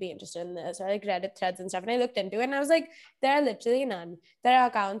see if they'd be interested in this, or like Reddit threads and stuff. And I looked into it and I was like, there are literally none. There are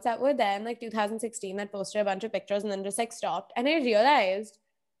accounts that were there in like 2016 that posted a bunch of pictures and then just like stopped. And I realized,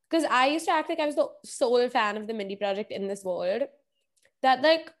 because I used to act like I was the sole fan of the Mindy Project in this world, that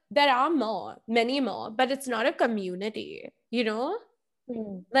like there are many more, but it's not a community,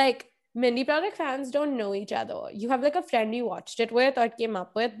 Like Mindy Project fans don't know each other. You have like a friend you watched it with or came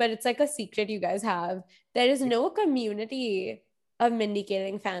up with, but it's like a secret you guys have. There is no community of Mindy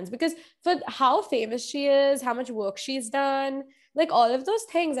Kaling fans, because for how famous she is, how much work she's done, like all of those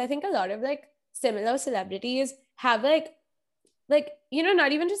things, I think a lot of like similar celebrities have like,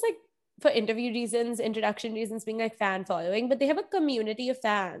 not even just like for interview reasons, introduction reasons, being like fan following, but they have a community of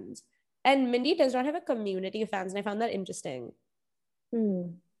fans. And Mindy does not have a community of fans. And I found that interesting.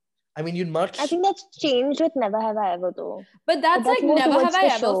 I mean, I think that's changed with Never Have I Ever though. But that's like Never Have I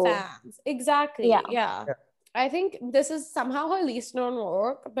Ever show. fans. Exactly. Yeah. I think this is somehow her least known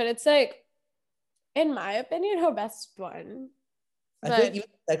work, but it's like, in my opinion, her best one. I feel like even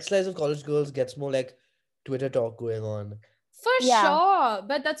Sex Lives of College Girls gets more like Twitter talk going on. For sure.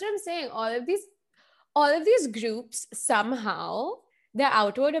 But that's what I'm saying. All of these groups, somehow, their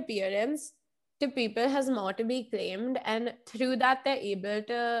outward appearance to people has more to be claimed. And through that, they're able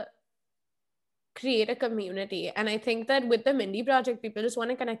to create a community. And I think that with the Mindy Project, people just want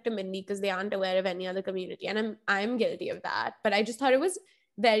to connect to Mindy because they aren't aware of any other community. And I'm guilty of that. But I just thought it was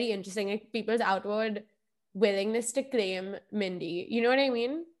very interesting, like people's outward willingness to claim Mindy. You know what I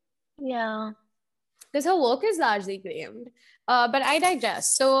mean? Yeah. Because her work is largely claimed. But I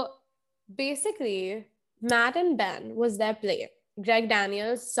digress. So basically, Matt and Ben was their play. Greg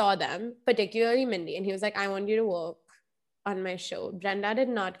Daniels saw them, particularly Mindy, and he was like, I want you to work on my show. Brenda did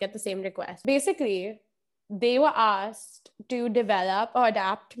not get the same request. Basically, they were asked to develop or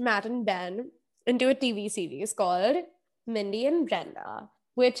adapt Matt and Ben into a TV series called Mindy and Brenda,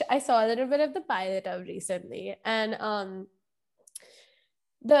 which I saw a little bit of the pilot of recently. And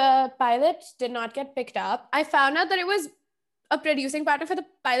the pilot did not get picked up. I found out that it was a producing partner for the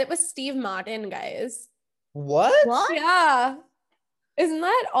pilot was Steve Martin, guys. What? Yeah. Isn't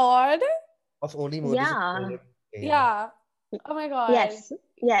that odd? Of only Yeah. Oh my God. Yes,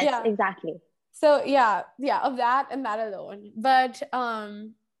 exactly. So yeah, of that and that alone. But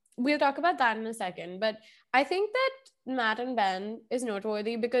we'll talk about that in a second. But I think that Matt and Ben is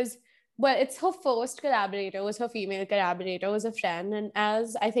noteworthy because, well, it's her first collaborator, was her female collaborator, was a friend. And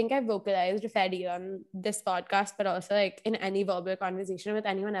as I think I vocalized a fair deal on this podcast, but also like in any verbal conversation with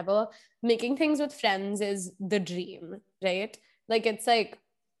anyone ever, making things with friends is the dream, right? Like it's like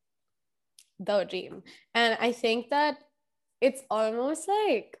the dream. And I think that it's almost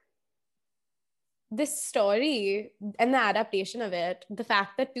like this story and the adaptation of it, the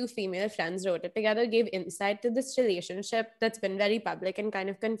fact that two female friends wrote it together gave insight to this relationship that's been very public and kind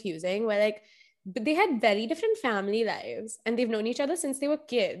of confusing, where like but they had very different family lives and they've known each other since they were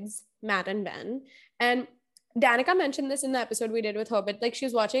kids, Matt and Ben. And Danica mentioned this in the episode we did with her, but like she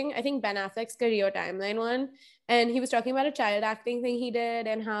was watching, I think, Ben Affleck's Career Timeline one, and he was talking about a child acting thing he did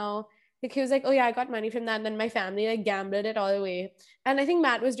and how like he was like, oh yeah, I got money from that, and then my family like gambled it all away. And I think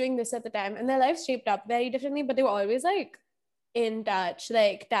Matt was doing this at the time, and their lives shaped up very differently, but they were always like in touch,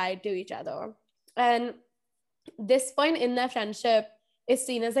 like tied to each other. And this point in their friendship is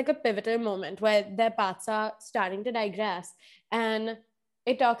seen as like a pivotal moment where their paths are starting to digress. And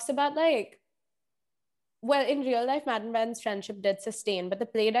it talks about like, well, in real life, Matt and Ben's friendship did sustain, but the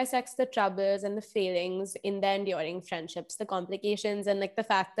play dissects the troubles and the failings in their enduring friendships, the complications, and like the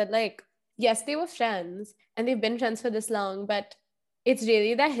fact that like, yes, they were friends and they've been friends for this long, but it's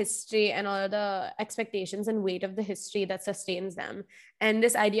really their history and all the expectations and weight of the history that sustains them. And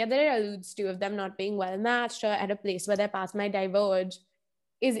this idea that it alludes to of them not being well matched or at a place where their paths might diverge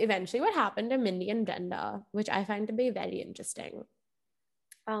is eventually what happened to Mindy and Brenda, which I find to be very interesting.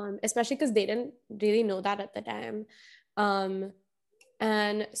 Especially because they didn't really know that at the time.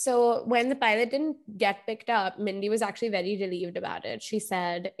 And so when the pilot didn't get picked up, Mindy was actually very relieved about it. She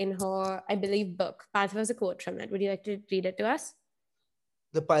said in her, I believe, book, part was a quote from it. Would you like to read it to us?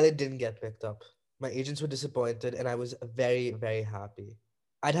 The pilot didn't get picked up. My agents were disappointed and I was very, very happy.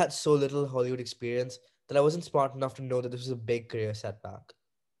 I'd had so little Hollywood experience that I wasn't smart enough to know that this was a big career setback.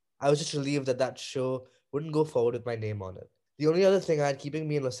 I was just relieved that that show wouldn't go forward with my name on it. The only other thing I had keeping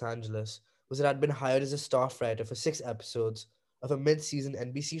me in Los Angeles was that I'd been hired as a staff writer for 6 episodes of a mid-season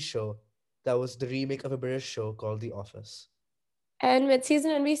NBC show that was the remake of a British show called The Office. And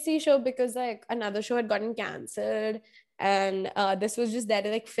mid-season NBC show because like another show had gotten cancelled, and this was just there to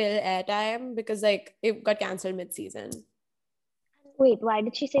like fill airtime because like it got cancelled mid-season. Wait, why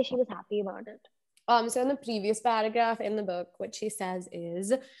did she say she was happy about it? So in the previous paragraph in the book, what she says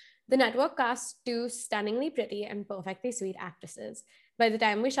is, the network cast two stunningly pretty and perfectly sweet actresses. By the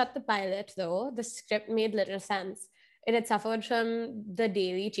time we shot the pilot, though, the script made little sense. It had suffered from the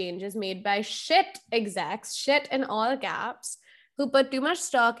daily changes made by shit execs, shit in all caps, who put too much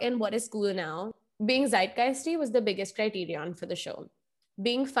stock in what is cool now. Being zeitgeisty was the biggest criterion for the show.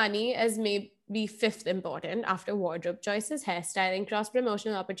 Being funny as maybe fifth important after wardrobe choices, hairstyling,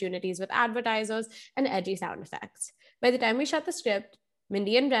 cross-promotional opportunities with advertisers, and edgy sound effects. By the time we shot the script,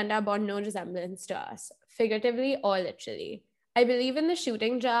 Mindy and Brenda bore no resemblance to us, figuratively or literally. I believe in the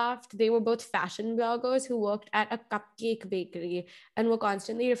shooting draft, they were both fashion bloggers who worked at a cupcake bakery and were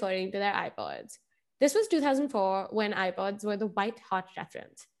constantly referring to their iPods. This was 2004 when iPods were the white hot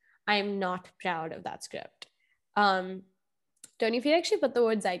reference. I am not proud of that script. Don't you feel like she put the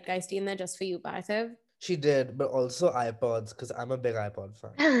word zeitgeisty in there just for you, Parthiv? She did, but also iPods, because I'm a big iPod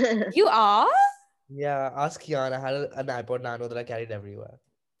fan. You are? Yeah, ask Kian. I had an iPod Nano that I carried everywhere.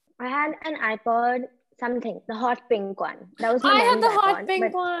 I had an iPod something, the hot pink one. That was my I had mom's the iPod, hot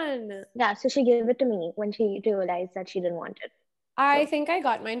pink one. Yeah, so she gave it to me when she realized that she didn't want it. I think I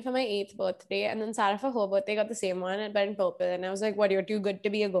got mine for my 8th birthday, and then Sarah for her birthday got the same one, but in purple. And I was like, what, you're too good to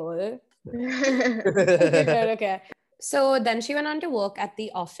be a girl? Okay. So then she went on to work at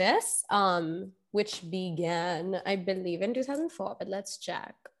The Office, which began, I believe, in 2004, but let's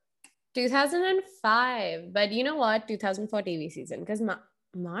check. 2005, but you know what? 2004 TV season, because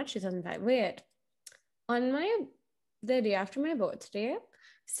March 2005. Wait, on the day after my birthday,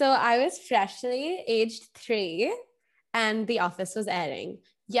 so I was freshly aged 3, and The Office was airing.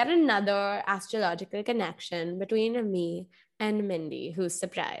 Yet another astrological connection between me and Mindy, who's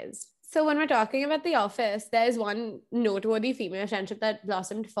surprised. So when we're talking about The Office, there's one noteworthy female friendship that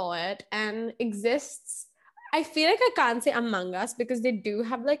blossomed for it and exists. I feel like I can't say among us because they do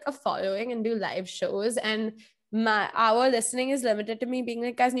have like a following and do live shows, and our listening is limited to me being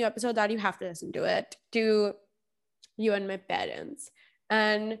like, guys, new episode out, you have to listen to it, to you and my parents.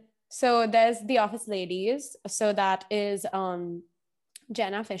 And so there's The Office ladies. So that is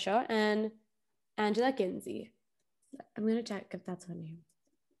Jenna Fisher and Angela Kinsey. I'm gonna check if that's her name.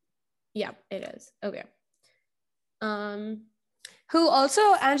 Yeah, it is. Okay. Who also,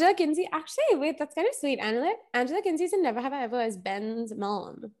 Angela Kinsey, actually, wait, that's kind of sweet. Angela Kinsey's in Never Have I Ever as Ben's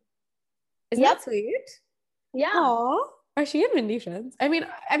mom. Isn't that sweet? Yeah. Aww. Are she and Mindy friends? I mean,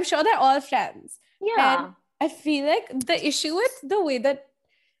 I'm sure they're all friends. Yeah. And I feel like the issue with the way that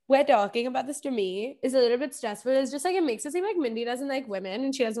we're talking about this to me is a little bit stressful. It's just like, it makes it seem like Mindy doesn't like women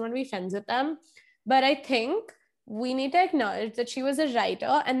and she doesn't want to be friends with them. But I think we need to acknowledge that she was a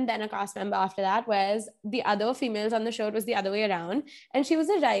writer and then a cast member after that, whereas the other females on the show, it was the other way around. And she was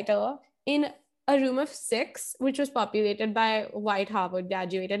a writer in a room of 6, which was populated by white Harvard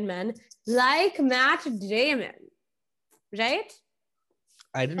graduated men like Matt Damon, right?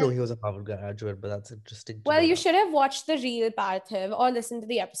 I didn't know he was a Harvard graduate, but that's interesting. Well, you should have watched the real Parthiv or listened to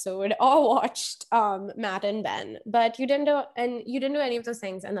the episode or watched Matt and Ben, but you didn't do any of those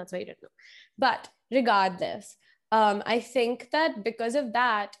things, and that's why you didn't know. But regardless, I think that because of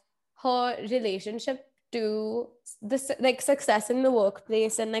that, her relationship to this like success in the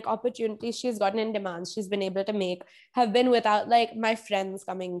workplace and like opportunities she's gotten in demands she's been able to make have been without like my friends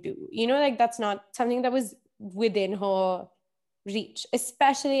coming to, like that's not something that was within her reach,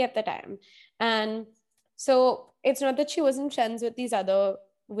 especially at the time. And so it's not that she wasn't friends with these other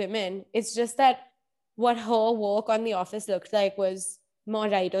women, it's just that what her work on The Office looked like was more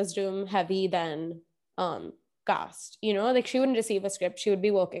writer's room heavy than cast, like she wouldn't receive a script, she would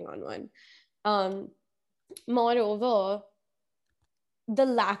be working on one. Moreover, the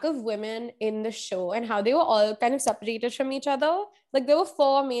lack of women in the show and how they were all kind of separated from each other. Like there were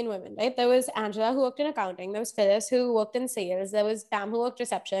 4 main women, right? There was Angela who worked in accounting, there was Phyllis who worked in sales, there was Pam who worked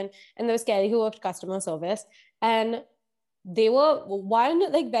reception, and there was Kelly who worked customer service. And they were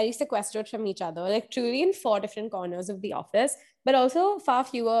one like very sequestered from each other, like truly in 4 different corners of the office, but also far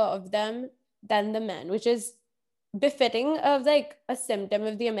fewer of them than the men, which is befitting of like a symptom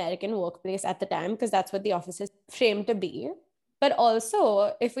of the American workplace at the time, because that's what the office is framed to be. But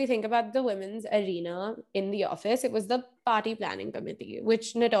also, if we think about the women's arena in the office, it was the party planning committee,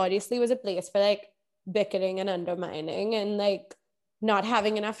 which notoriously was a place for like bickering and undermining and like not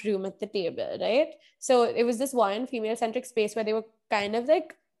having enough room at the table, right? So it was this one female-centric space where they were kind of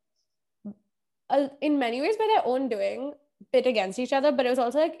like, in many ways by their own doing, pit against each other. But it was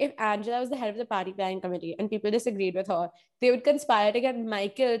also like if Angela was the head of the party planning committee and people disagreed with her, they would conspire to get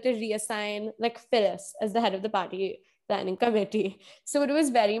Michael to reassign like Phyllis as the head of the party planning committee. So it was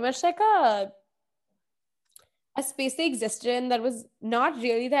very much like a space they existed in that was not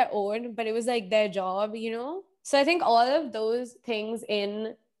really their own, but it was like their job, So I think all of those things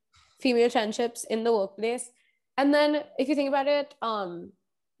in female friendships in the workplace. And then if you think about it,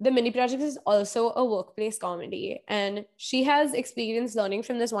 the Mindy Project is also a workplace comedy. And she has experience learning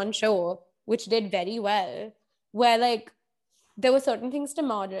from this one show, which did very well, where like there were certain things to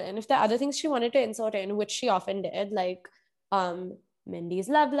model. And if there are other things she wanted to insert in, which she often did, like Mindy's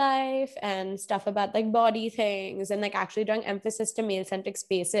love life and stuff about like body things and like actually drawing emphasis to male-centric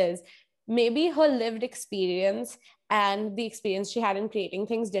spaces, maybe her lived experience and the experience she had in creating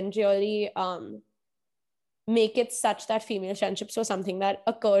things didn't really make it such that female friendships were something that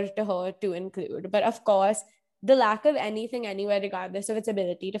occurred to her to include. But of course, the lack of anything anywhere, regardless of its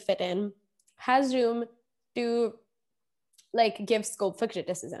ability to fit in, has room to like give scope for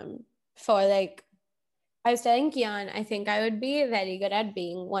criticism. For like, I was telling Kian, I think I would be very good at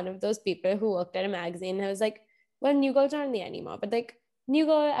being one of those people who worked at a magazine and I was like, well, New Girls aren't there anymore, but like New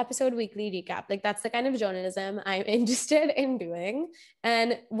Girl episode weekly recap, like that's the kind of journalism I'm interested in doing.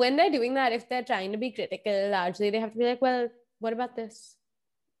 And when they're doing that, if they're trying to be critical, largely they have to be like, well, what about this?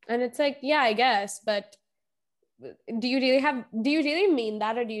 And it's like, yeah, I guess, but do you really mean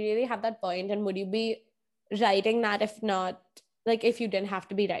that, or do you really have that point? And would you be writing that if not, like if you didn't have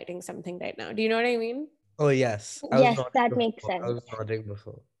to be writing something right now? Do you know what I mean? Oh yes, Yes, that makes sense. I was nodding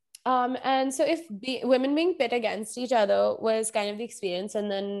before. And so if women being pit against each other was kind of the experience, and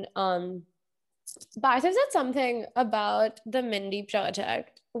then Parthiv said something about the Mindy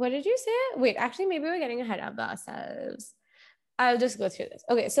Project. What did you say? Wait, actually, maybe we're getting ahead of ourselves. I'll just go through this.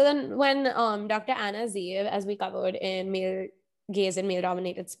 Okay, so then when Dr. Anna Zeev, as we covered in male gaze and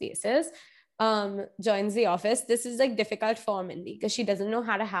male-dominated spaces, joins the office, this is like difficult for Mindy because she doesn't know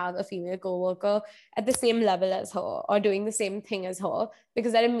how to have a female co-worker at the same level as her or doing the same thing as her,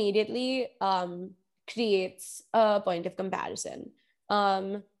 because that immediately creates a point of comparison.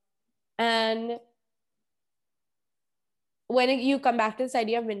 And when you come back to this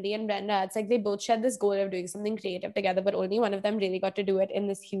idea of Mindy and Brenda, it's like they both shared this goal of doing something creative together, but only one of them really got to do it in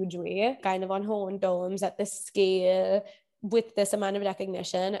this huge way, kind of on her own terms, at this scale, with this amount of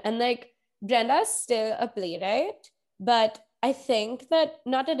recognition. And like Brenda is still a playwright, but I think that,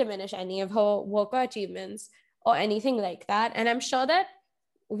 not to diminish any of her work or achievements or anything like that, and I'm sure that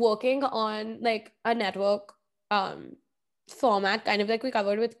working on like a network format, kind of like we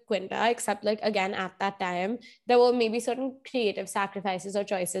covered with Quinta, except like again at that time there were maybe certain creative sacrifices or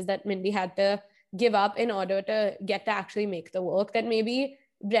choices that Mindy had to give up in order to get to actually make the work that maybe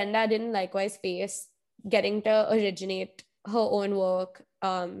Brenda didn't likewise face, getting to originate her own work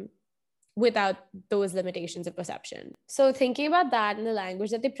without those limitations of perception. So thinking about that and the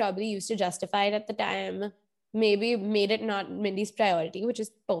language that they probably used to justify it at the time maybe made it not Mindy's priority, which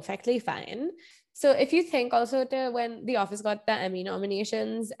is perfectly fine. So if you think also to when The Office got the Emmy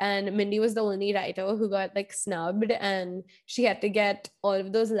nominations and Mindy was the only writer who got like snubbed and she had to get all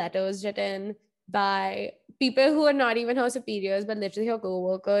of those letters written by people who are not even her superiors, but literally her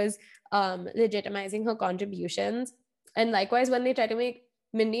co-workers, legitimizing her contributions. And likewise, when they try to make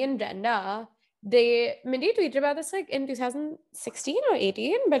Mindy and Brenda, Mindy tweeted about this like in 2016 or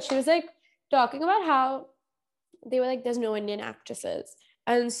 18, but she was like talking about how they were like, there's no Indian actresses.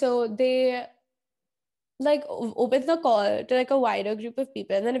 And so they like opened the call to like a wider group of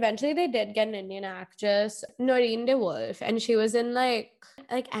people. And then eventually they did get an Indian actress, Noreen DeWolf, and she was in like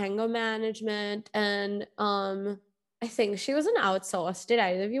anger management and I think she was in Outsourced. Did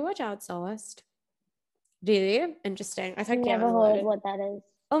either of you watch Outsourced? Really? Interesting. I thought Never Kevin heard would. what that is.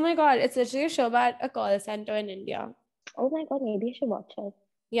 Oh my God, it's literally a show about a call center in India. Oh my God, maybe I should watch it.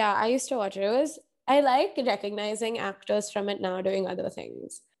 Yeah, I used to watch it. I like recognizing actors from it now doing other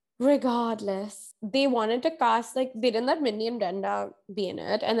things. Regardless, they wanted to cast, like, they didn't let Mindy and Brenda be in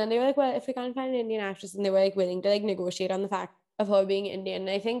it. And then they were like, well, if we can't find an Indian actress, and they were like willing to like negotiate on the fact of her being Indian.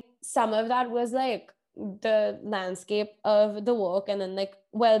 And I think some of that was like the landscape of the work. And then like,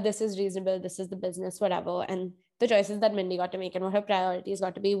 well, this is reasonable, this is the business, whatever. And the choices that Mindy got to make and what her priorities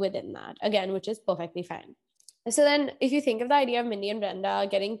got to be within that, again, which is perfectly fine. So then if you think of the idea of Mindy and Brenda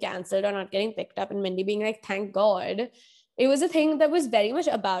getting canceled or not getting picked up and Mindy being like, thank God, it was a thing that was very much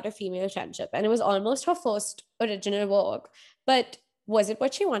about a female friendship. And it was almost her first original work. But was it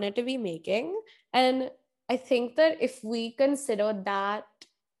what she wanted to be making? And I think that if we consider that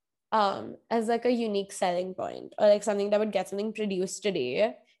as like a unique selling point or like something that would get something produced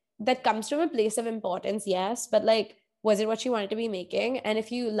today that comes from a place of importance, yes, but like, was it what she wanted to be making? And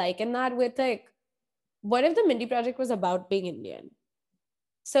if you liken that with like, what if the Mindy Project was about being Indian?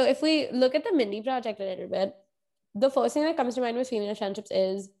 So if we look at the Mindy Project a little bit, the first thing that comes to mind with female friendships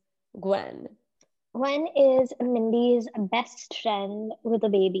is Gwen. Gwen is Mindy's best friend with a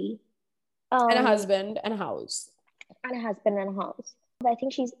baby. And a husband and a house. And a husband and a house. I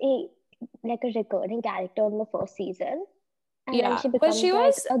think she's a recurring character in the first season. And then she becomes a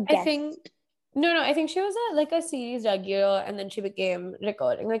guest. I think she was a series regular and then she became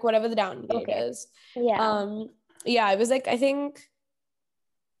recurring, like whatever the downgrade is. Yeah. Yeah, it was like, I think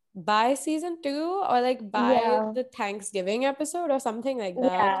by season 2 or like by the Thanksgiving episode or something like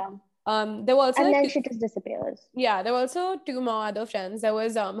that. There were also and then she just disappears. Yeah, there were also 2 more other friends. There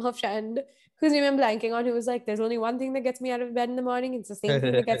was her friend whose name I'm blanking on, who was like, there's only one thing that gets me out of bed in the morning. It's the same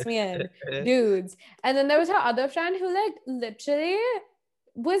thing that gets me in. Dudes. And then there was her other friend who like literally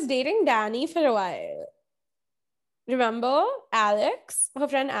was dating Danny for a while. Remember? Alex? Her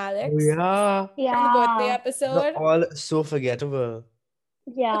friend Alex? Oh, yeah. From the birthday episode. They're all so forgettable.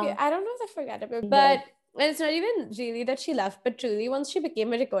 Yeah. Okay, I don't know if they're forgettable, but and it's not even really that she left, but truly once she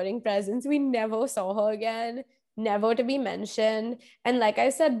became a recurring presence, we never saw her again, never to be mentioned. And like I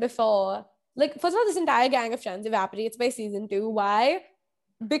said before, like, first of all, this entire gang of friends evaporates by season 2. Why?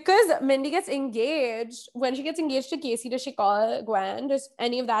 Because Mindy gets engaged. When she gets engaged to Casey, does she call Gwen? Does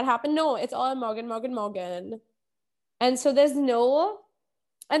any of that happen? No, it's all Morgan. And so there's no...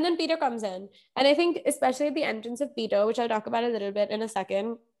 And then Peter comes in. And I think especially at the entrance of Peter, which I'll talk about a little bit in a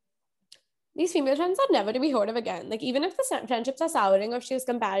second, these female friends are never to be heard of again. Like, even if the friendships are souring or if she was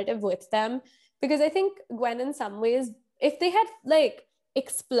comparative with them, because I think Gwen, in some ways, if they had like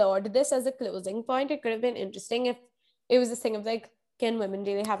explored this as a closing point, it could have been interesting if it was this thing of like, can women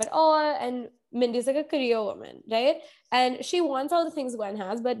really have it all? And Mindy's like a career woman, right? And she wants all the things Gwen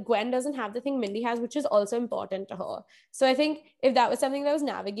has, but Gwen doesn't have the thing Mindy has, which is also important to her. So I think if that was something that was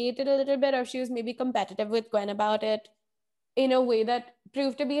navigated a little bit, or if she was maybe competitive with Gwen about it in a way that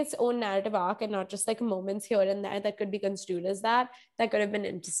proved to be its own narrative arc and not just like moments here and there that could be construed as that could have been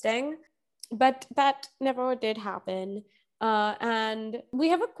interesting. But that never did happen. And we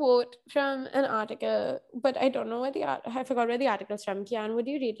have a quote from an article, but I don't know I forgot where the article's from. Kian, would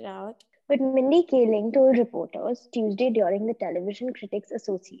you read it out? But Mindy Kaling told reporters Tuesday during the Television Critics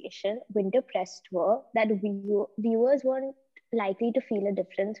Association winter press tour that viewers weren't likely to feel a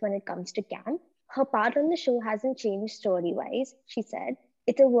difference when it comes to Can. Her part on the show hasn't changed story-wise, she said.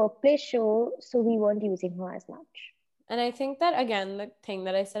 It's a workplace show, so we weren't using her as much. And I think that, again, the thing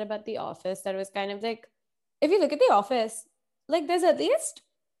that I said about The Office, that was kind of like, if you look at The Office, like there's at least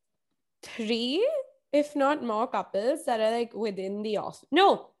 3, if not more, couples that are like within the office.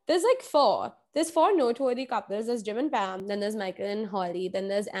 No, there's like 4. There's 4 noteworthy couples. There's Jim and Pam, then there's Michael and Holly, then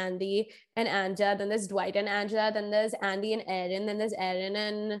there's Andy and Anja, then there's Dwight and Angela, then there's Andy and Erin, then there's Erin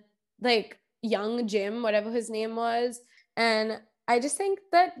and like young Jim, whatever his name was. And I just think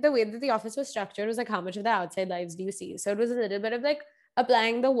that the way that the office was structured was like, how much of the outside lives do you see? So it was a little bit of like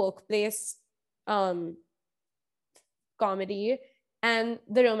applying the workplace comedy and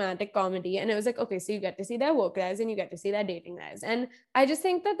the romantic comedy. And it was like, okay, so you get to see their work lives and you get to see their dating lives. And I just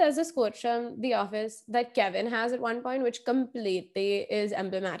think that there's this quote from The Office that Kevin has at one point, which completely is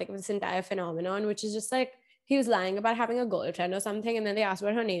emblematic of this entire phenomenon, which is just like, he was lying about having a girlfriend or something. And then they asked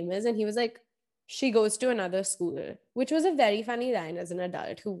what her name is. And he was like, she goes to another school, which was a very funny line as an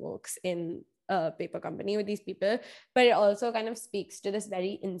adult who works in a paper company with these people. But it also kind of speaks to this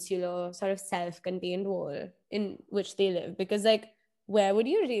very insular, sort of self-contained world in which they live. Because like, where would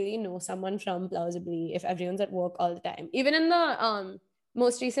you really know someone from plausibly if everyone's at work all the time? Even in the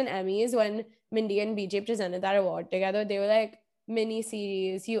most recent Emmys, when Mindy and BJ presented that award together, they were like, mini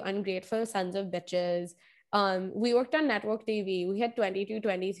series, you ungrateful sons of bitches. We worked on network TV. We had 22,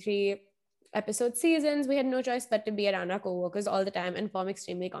 23 episode seasons. We had no choice but to be around our co-workers all the time and form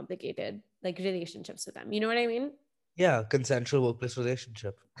extremely complicated like relationships with them. You know what I mean? Yeah, consensual workplace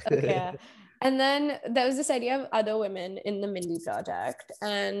relationship. Okay. And then there was this idea of other women in the Mindy Project.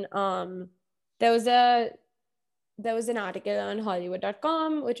 And there was an article on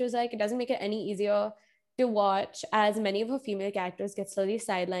Hollywood.com, which was like, it doesn't make it any easier to watch as many of her female characters get slowly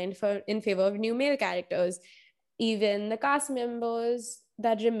sidelined in favor of new male characters. Even the cast members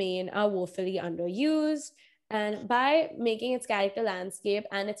that remain are woefully underused. And by making its character landscape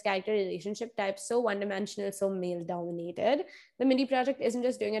and its character relationship types so one-dimensional, so male-dominated, the Mindy Project isn't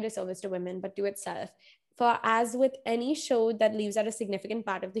just doing a disservice to women, but to itself. For as with any show that leaves out a significant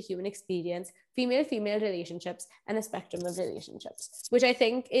part of the human experience, female-female relationships and a spectrum of relationships, which I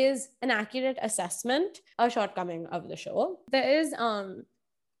think is an accurate assessment, a shortcoming of the show. There is an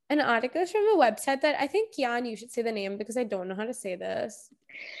article from a website that I think, Kian, you should say the name because I don't know how to say this.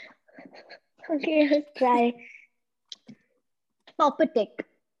 Okay, I'll try. Popatic.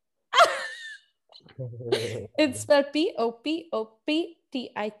 It's spelled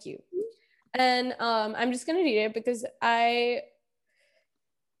Popoptiq. And I'm just going to read it because I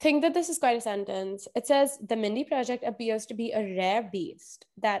think that this is quite a sentence. It says, the Mindy Project appears to be a rare beast,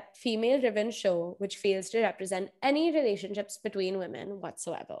 that female-driven show which fails to represent any relationships between women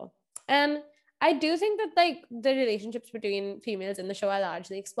whatsoever. And I do think that like the relationships between females in the show are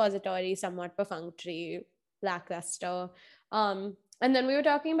largely expository, somewhat perfunctory, lackluster. And then we were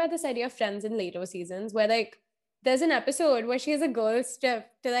talking about this idea of friends in later seasons where like there's an episode where she has a girls trip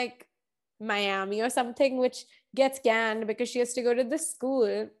to like Miami or something, which gets canned because she has to go to the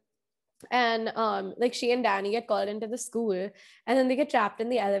school. And like she and Danny get called into the school and then they get trapped in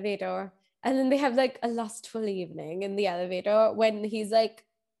the elevator. And then they have like a lustful evening in the elevator when he's like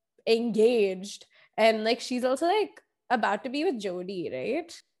engaged. And like she's also like about to be with Jody,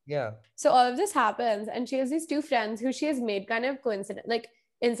 right? Yeah. So all of this happens, and she has these two friends who she has made kind of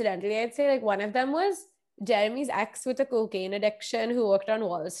incidentally, I'd say like one of them was Jeremy's ex with a cocaine addiction who worked on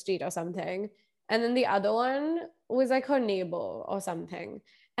Wall Street or something. And then the other one was like her neighbor or something.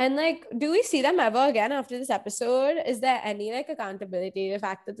 And like, do we see them ever again after this episode? Is there any like accountability? The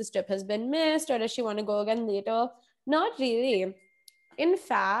fact that the strip has been missed, or does she want to go again later? Not really. In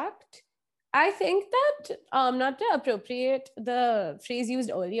fact, I think that not to appropriate the phrase used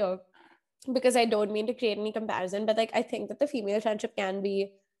earlier, because I don't mean to create any comparison, but like I think that the female friendship can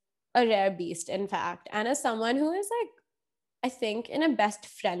be a rare beast, in fact. And as someone who is like, I think in a best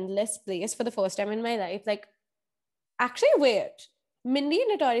friendless place for the first time in my life, like, actually, wait, Mindy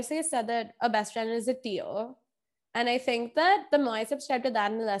notoriously has said that a best friend is a tier. And I think that the more I subscribe to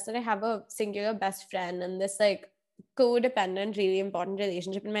that and the less that I have a singular best friend and this like codependent, really important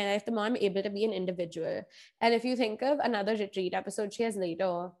relationship in my life, the more I'm able to be an individual. And if you think of another retreat episode she has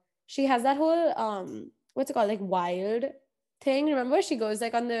later, she has that whole what's it called, like wild thing. Remember, she goes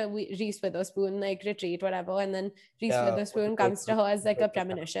like on the Reese Witherspoon like retreat, whatever, and then Reese Witherspoon comes to her as like a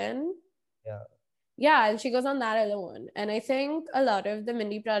premonition. Yeah, and she goes on that alone. And I think a lot of the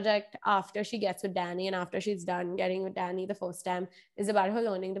Mindy Project, after she gets with Danny and after she's done getting with Danny the first time, is about her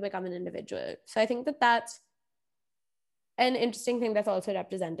learning to become an individual. So I think that that's an interesting thing that's also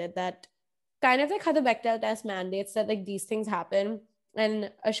represented, that kind of like how the Bechdel test mandates that like these things happen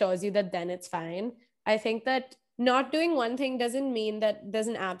and assures you that then it's fine. I think that not doing one thing doesn't mean that there's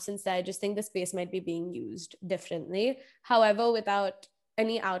an absence there. I just think the space might be being used differently. However, without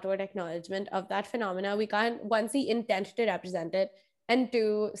any outward acknowledgement of that phenomena, we can't, one, see intent to represent it, and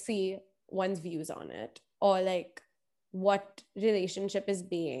two, see one's views on it, or like what relationship is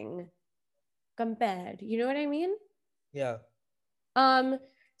being compared. You know what I mean? Yeah.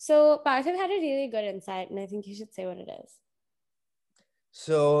 So Parthiv had a really good insight, and I think you should say what it is.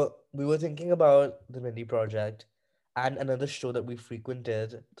 So we were thinking about the Mindy Project and another show that we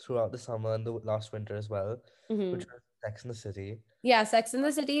frequented throughout the summer and the last winter as well, which was Sex in the City. Yeah, Sex in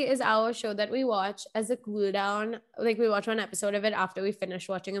the City is our show that we watch as a cool down. Like we watch one episode of it after we finish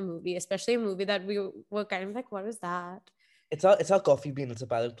watching a movie, especially a movie that we were kind of like, what was that? It's our coffee bean. It's a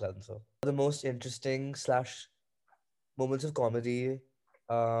palate cleanser. The most interesting slash moments of comedy,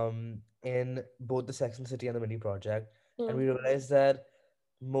 in both the Sex and the City and the Mindy Project, and we realized that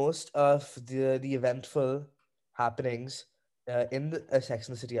most of the eventful happenings in the Sex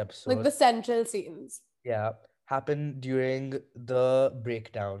and the City Like episode, the central scenes. yeah, happen during the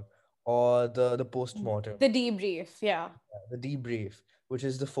breakdown or the post-mortem, The debrief, yeah. the debrief, which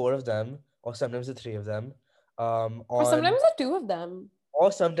is the four of them or sometimes the three of them, Or on sometimes the two of them.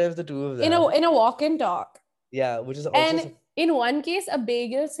 or sometimes the two of In them. a walk and talk. Yeah, which is also And in one case, a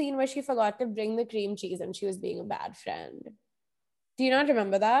bagel scene where she forgot to bring the cream cheese and she was being a bad friend. Do you not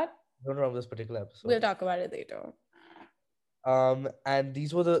remember that? I don't remember this particular episode. We'll talk about it later. And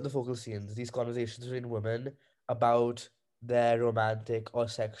these were the focal scenes, these conversations between women about their romantic or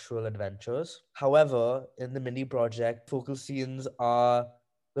sexual adventures. However, in the Mindy Project, focal scenes are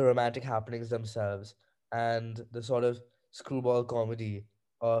the romantic happenings themselves and the sort of screwball comedy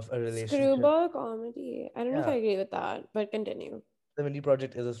of a relationship. Screwball comedy. I don't know if I Yeah. agree with that, but continue. The Mindy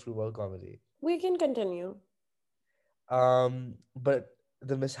Project is a screwball comedy. We can continue. But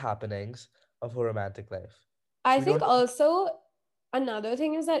the mishappenings of her romantic life. I We think don't- also another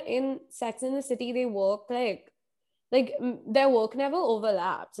thing is that in Sex in the City, they work their work never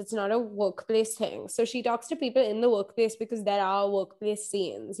overlaps. It's not a workplace thing. So she talks to people in the workplace because there are workplace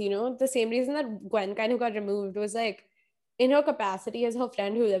scenes, you know? The same reason that Gwen kind of got removed was like in her capacity as her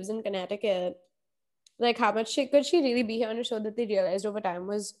friend who lives in Connecticut, like how much could she really be here on a show that they realized over time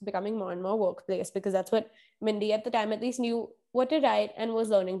was becoming more and more workplace, because that's what Mindy at the time at least knew what to write and was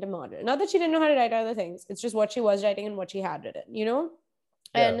learning to model. Not that she didn't know how to write other things. It's just what she was writing and what she had written, you know?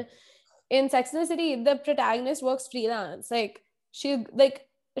 Yeah. And in Sex and the City, the protagonist works freelance. Like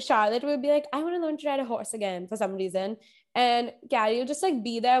Charlotte will be like, I want to learn to ride a horse again for some reason. And Carrie will just like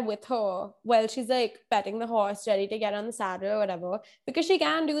be there with her while she's like petting the horse, ready to get on the saddle or whatever, because she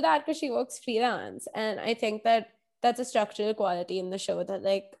can do that because she works freelance. And I think that that's a structural quality in the show that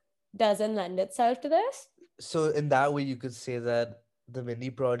like doesn't lend itself to this. So in that way, you could say that the Mindy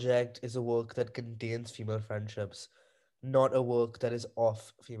Project is a work that contains female friendships, not a work that is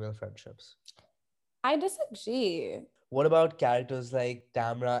off female friendships. I disagree. What about characters like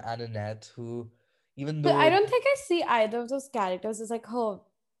Tamra and Annette, who, even But though I don't think I see either of those characters as like her,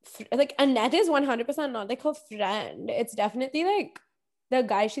 like Annette is 100% not like her friend. It's definitely like the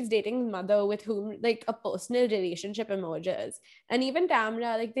guy she's dating mother with whom like a personal relationship emerges. And even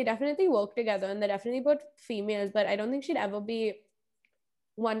Tamra, like they definitely work together and they're definitely both females, but I don't think she'd ever be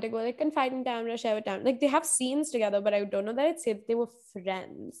one to go like confide in Tamra, share with Tamra. Like they have scenes together, but I don't know that I'd say that they were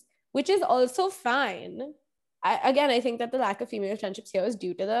friends, which is also fine. I think that the lack of female friendships here is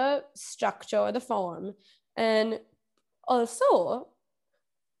due to the structure, the form, and also,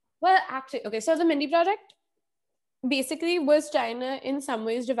 well, actually, okay, so the Mindy Project basically was trying to, in some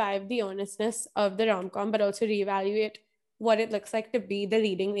ways, revive the earnestness of the rom-com, but also reevaluate what it looks like to be the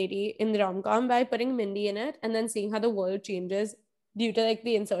leading lady in the rom-com by putting Mindy in it and then seeing how the world changes due to like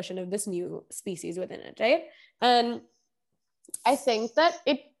the insertion of this new species within it, right? And I think that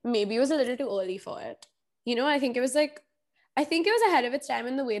it maybe was a little too early for it. You know, I think it was ahead of its time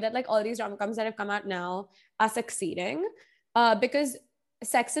in the way that like all these rom-coms that have come out now are succeeding. Because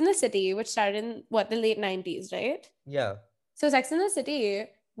Sex in the City, which started in the late 90s, right? yeah, So Sex in the City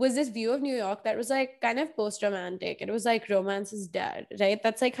was this view of New York that was like kind of post-romantic. It was like romance is dead, right?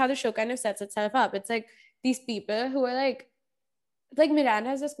 That's like how the show kind of sets itself up. It's like these people who are like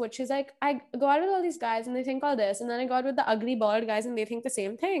Miranda has this quote. She's like, I go out with all these guys and they think all this, and then I go out with the ugly bald guys and they think the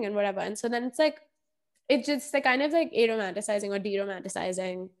same thing and whatever. And so then it's just the kind of like aromanticizing or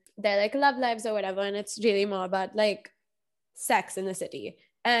de-romanticizing their like love lives or whatever, and it's really more about like sex in the city.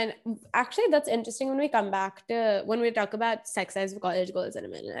 And actually that's interesting when we come back to when we talk about sex as college girls in a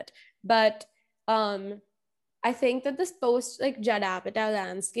minute. But I think that this post like Judd Apatow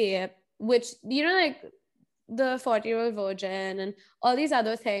landscape, which you know like the 40-year-old virgin and all these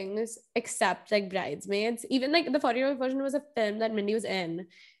other things, except like Bridesmaids, even like the 40-year-old virgin was a film that Mindy was in,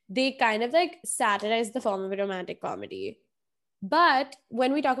 they kind of like satirized the form of a romantic comedy. But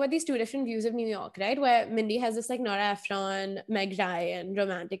when we talk about these two different views of New York, right, where Mindy has this like Nora Ephron, Meg Ryan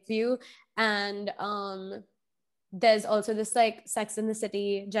romantic view, and there's also this like Sex in the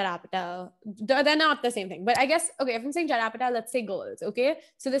City, Judd Apatow. They're not the same thing, but I guess okay. If I'm saying Judd Apatow, let's say girls. Okay,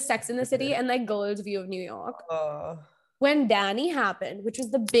 so the Sex in the City and like girls' view of New York. when Danny happened, which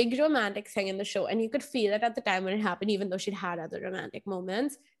was the big romantic thing in the show, and you could feel it at the time when it happened, even though she'd had other romantic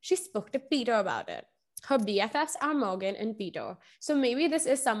moments, she spoke to Peter about it. Her BFFs are Morgan and Peter. So maybe this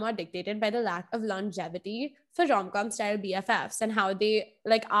is somewhat dictated by the lack of longevity for rom-com style BFFs and how they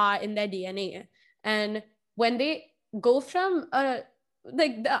like are in their DNA. And when they go from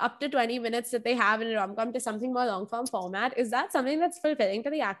like the up to 20 minutes that they have in a rom-com to something more long-form format, is that something that's fulfilling to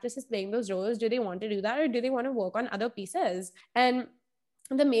the actresses playing those roles? Do they want to do that, or do they want to work on other pieces? And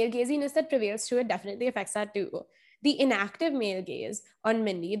the male gaziness that prevails through it definitely affects that too. The inactive male gaze on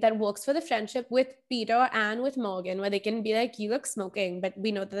Mindy that works for the friendship with Peter and with Morgan, where they can be like, you look smoking, but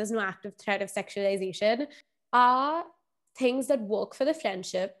we know that there's no active threat of sexualization, are things that work for the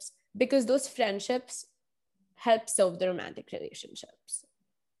friendships because those friendships help serve the romantic relationships.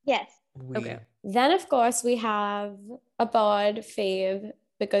 Yes. Okay. Then, of course, we have a pod fave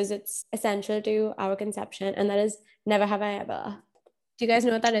because it's essential to our conception, and that is Never Have I Ever. Do you guys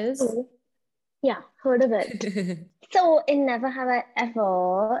know what that is? Oh, yeah, heard of it. So in Never Have I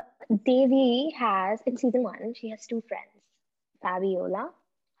Ever, Devi has, in season 1, she has 2 friends, Fabiola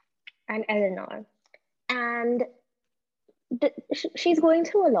and Eleanor. And she's going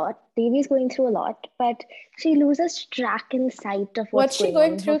through a lot. Devi's going through a lot, but she loses track in sight of what's she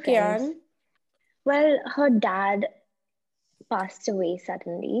going through, Kian? Well, her dad passed away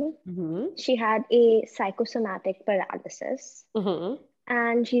suddenly. She had a psychosomatic paralysis,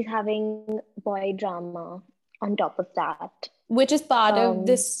 and she's having boy drama on top of that. Which is part of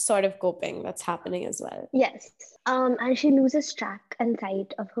this sort of coping that's happening as well. Yes. And she loses track and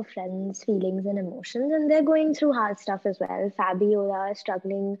sight of her friends' feelings and emotions, and they're going through hard stuff as well. Fabiola is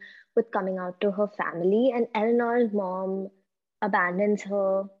struggling with coming out to her family, and Eleanor's mom abandons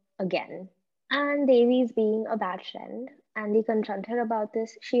her again. And Devi's being a bad friend, and they confront her about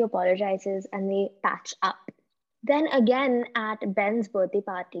this. She apologizes, and they patch up. Then again, at Ben's birthday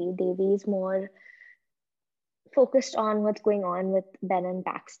party, Devi is more focused on what's going on with Ben and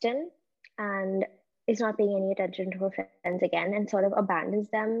Paxton, and is not paying any attention to her friends again, and sort of abandons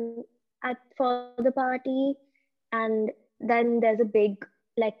them for the party. And then there's a big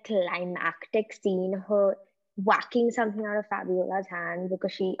like climactic scene, her whacking something out of Fabiola's hand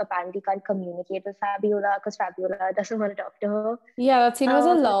because she apparently can't communicate with Fabiola because Fabiola doesn't want to talk to her. Yeah, that scene was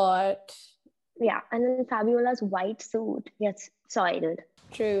a lot. Yeah, and then Fabiola's white suit gets soiled.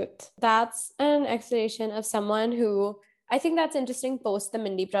 Truth. That's an explanation of someone who, I think that's interesting post the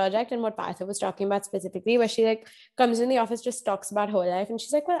Mindy project and what Partha was talking about specifically, where she like comes in the office, just talks about her life, and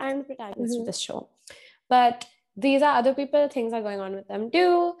she's like, well, I'm the protagonist of this show. But these are other people, things are going on with them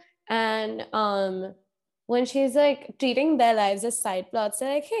too. And when she's like treating their lives as side plots,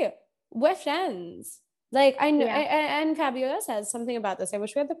 they're like, hey, we're friends. Like, I know, and Fabiola says something about this. I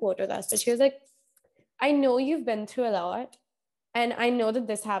wish we had the quote with us, but she was like, I know you've been through a lot, and I know that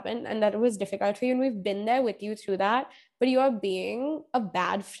this happened and that it was difficult for you, and we've been there with you through that, but you are being a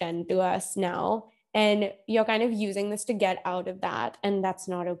bad friend to us now, and you're kind of using this to get out of that, and that's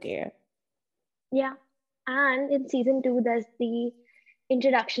not okay. Yeah. And in season 2, there's the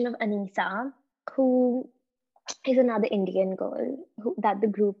introduction of Anisa, who is another Indian girl that the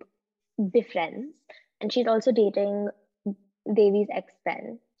group befriends. And she's also dating Devi's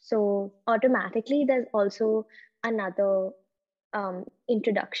ex-Ben. So automatically, there's also another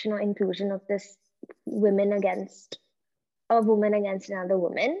introduction or inclusion of this woman against another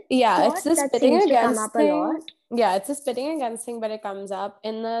woman. Yeah, it's this spitting against thing. A lot. Yeah, it's a spitting against thing, but it comes up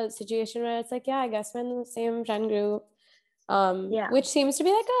in the situation where it's like, yeah, I guess we're in the same friend group. Which seems to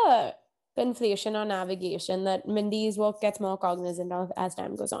be like a conflation or navigation that Mindy's work gets more cognizant of as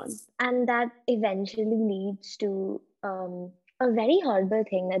time goes on. And that eventually leads to a very horrible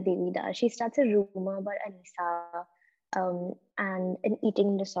thing that Devi does. She starts a rumor about Anisa and an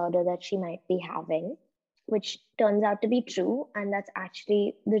eating disorder that she might be having, which turns out to be true. And that's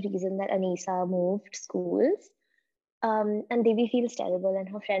actually the reason that Anisa moved schools. And Devi feels terrible, and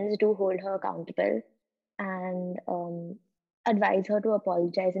her friends do hold her accountable and advise her to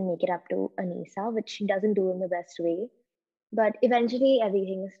apologize and make it up to Anisa, which she doesn't do in the best way. But eventually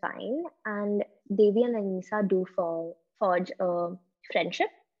everything is fine, and Devi and Anisa do forge a friendship.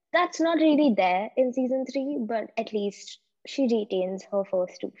 That's not really there in season 3, but at least she retains her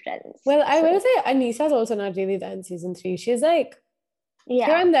first 2 friends. Well, I will say Anisa's also not really there in season 3. She's like,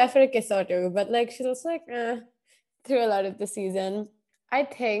 here and there for a kiss or two, but like she's also like through a lot of the season. I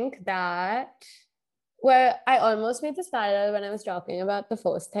think that, well, I almost made this parallel when I was talking about the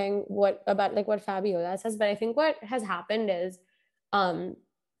first thing, what Fabiola says, but I think what has happened is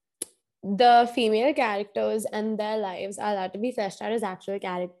the female characters and their lives are allowed to be fleshed out as actual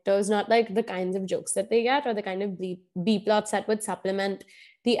characters, not like the kinds of jokes that they get or the kind of B plots that would supplement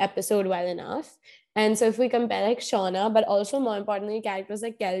the episode well enough. And so if we compare like Shauna, but also more importantly, characters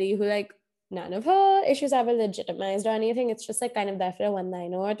like Kelly, who like none of her issues are legitimized or anything. It's just like kind of there for a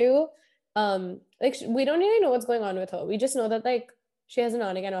one-liner or two. Like we don't really know what's going on with her. We just know that like she has an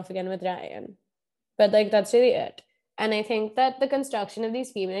on again, off again with Ryan. But like that's really it. And I think that the construction of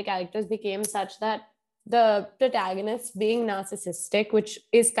these female characters became such that the protagonists being narcissistic, which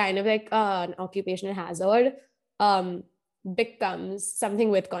is kind of like an occupational hazard, becomes something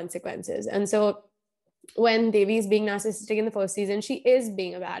with consequences. And so when Devi is being narcissistic in the first season, she is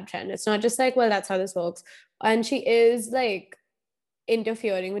being a bad friend. It's not just like, well, that's how this works. And she is like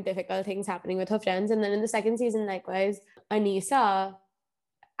interfering with difficult things happening with her friends. And then in the second season, likewise, Anissa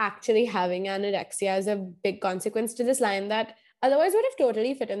actually having anorexia is a big consequence to this line that otherwise would have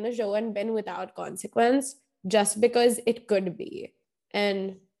totally fit in the show and been without consequence just because it could be.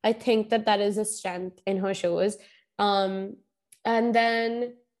 And I think that that is a strength in her shows. And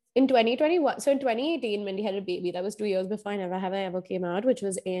then in 2021, so in 2018, Mindy had a baby. That was 2 years before Never Have I Ever came out, which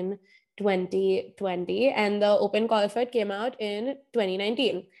was in 2020. And the open call for it came out in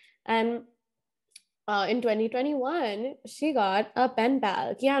 2019. And in 2021, she got a pen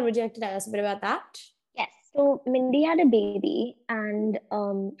pal. Kian, would you like to tell us a bit about that? Yes. So Mindy had a baby and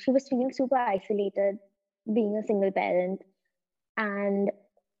she was feeling super isolated being a single parent. And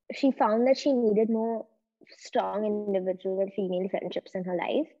she found that she needed more strong individual and female friendships in her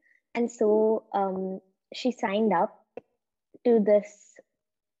life. And so she signed up to this,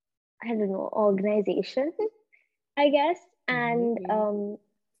 I don't know, organization, I guess. And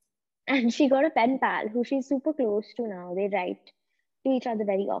she got a pen pal who she's super close to now. They write to each other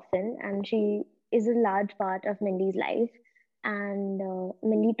very often, and she is a large part of Mindy's life. And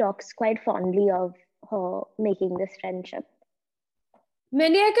Mindy talks quite fondly of her making this friendship.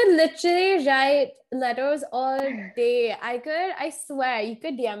 Mindy, I could literally write letters all day. I swear, you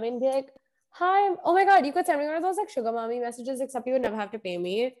could DM me and be like, hi, oh my God, you could send me one of those like sugar mommy messages, except you would never have to pay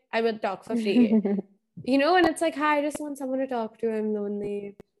me. I would talk for free. You know, and it's like, hi, I just want someone to talk to. I'm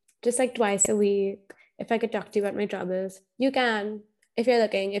lonely. Just like twice a week. If I could talk to you about my troubles, you can. If you're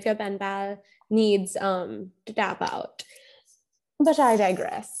looking, if your pen pal needs to tap out. But I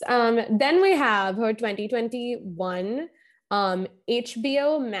digress. Then we have her 2021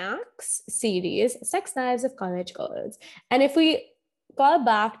 HBO Max series, Sex Lives of College Girls. And if we call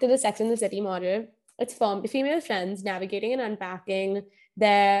back to the Sex and the City model, it's female friends navigating and unpacking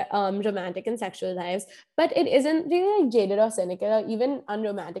their romantic and sexual lives. But it isn't really like jaded or cynical or even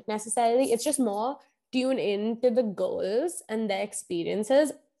unromantic necessarily. It's just more tuned into the goals and their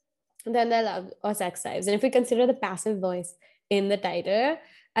experiences than their love or sex lives. And if we consider the passive voice in the title,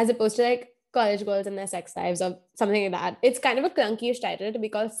 as opposed to like college girls and their sex lives or something like that, it's kind of a clunky-ish title to be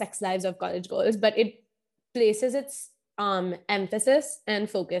called Sex Lives of College Girls, but it places its emphasis and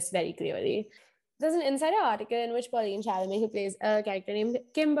focus very clearly. There's an insider article in which Pauline Chalamet, who plays a character named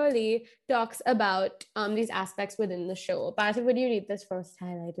Kimberly, talks about these aspects within the show. Parthiv, would you read this first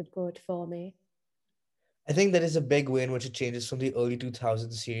highlighted quote for me? I think that is a big way in which it changes from the early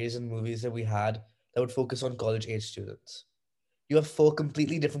 2000s series and movies that we had that would focus on college-age students. You have 4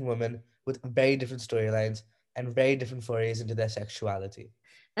 completely different women with very different storylines and very different forays into their sexuality.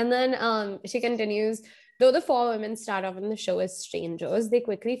 And then she continues, though the 4 women start off in the show as strangers, they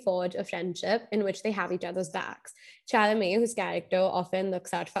quickly forge a friendship in which they have each other's backs. Chalamet, whose character often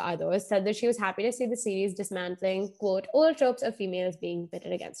looks out for others, said that she was happy to see the series dismantling, quote, old tropes of females being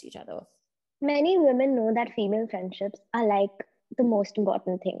pitted against each other. Many women know that female friendships are like the most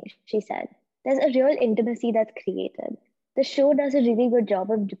important thing, she said. There's a real intimacy that's created. The show does a really good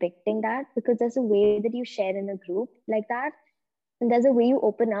job of depicting that because there's a way that you share in a group like that, and there's a way you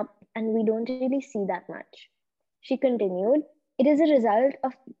open up, and we don't really see that much. She continued, it is a result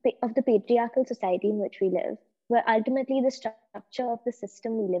of the patriarchal society in which we live, where ultimately the structure of the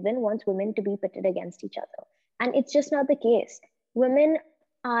system we live in wants women to be pitted against each other. And it's just not the case. Women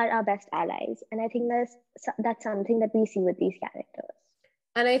are our best allies. And I think that's something that we see with these characters.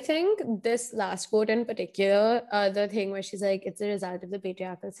 And I think this last quote in particular, the thing where she's like, it's a result of the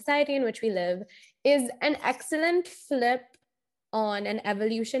patriarchal society in which we live, is an excellent flip on an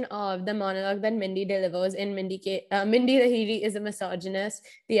evolution of the monologue that Mindy delivers in Mindy Lahiri is a misogynist,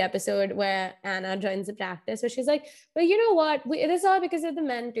 the episode where Anna joins the practice. So she's like, well, you know what? This is all because of the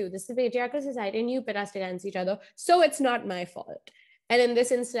men too. This is a patriarchal society and you pit us against each other. So it's not my fault. And in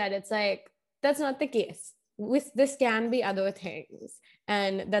this instead, it's like, that's not the case. This can be other things.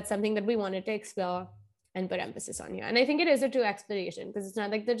 And that's something that we wanted to explore and put emphasis on here. And I think it is a true exploration because it's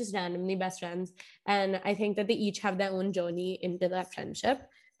not like they're just randomly best friends. And I think that they each have their own journey into that friendship.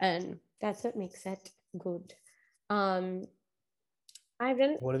 And that's what makes it good. What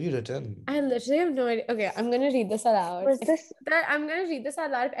have you written? I literally have no idea. Okay, I'm gonna read this aloud. I'm gonna read this out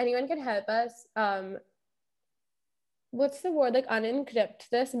loud. If anyone can help us, what's the word? Like unencrypt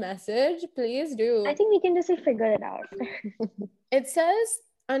this message, please do. I think we can just figure it out. It says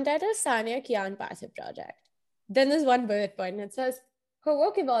Untitled Sania Kian Passive Project. Then there's one bullet point and it says her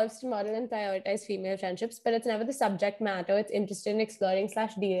work evolves to model and prioritize female friendships, but it's never the subject matter it's interested in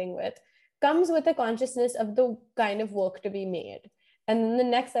exploring/dealing with. Comes with a consciousness of the kind of work to be made. And then the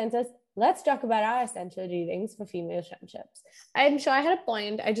next line says, let's talk about our essential readings for female friendships. I'm sure I had a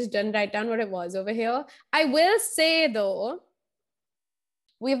point. I just didn't write down what it was over here. I will say though,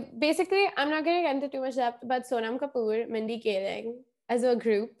 we've basically, I'm not going to get into too much depth, but Sonam Kapoor, Mindy Kaling, as a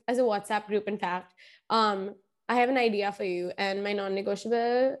group, as a WhatsApp group, in fact, I have an idea for you. And my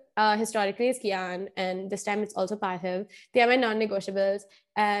non-negotiable historically is Kian. And this time it's also Parthiv. They are my non-negotiables.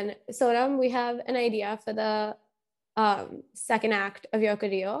 And Sonam, we have an idea for the second act of your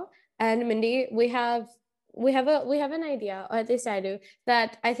career. And Mindy, we have an idea, or at least I do,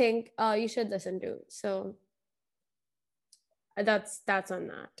 that I think you should listen to. So that's on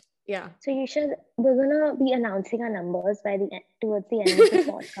that. Yeah. So we're gonna be announcing our numbers towards the end of the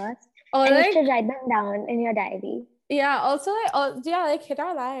podcast. And you should write them down in your diary. Yeah, also like hit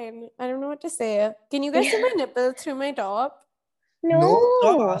our line. I don't know what to say. Can you guys see my nipple through my top?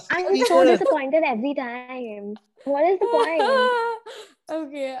 No, I'm so disappointed every time. What is the point?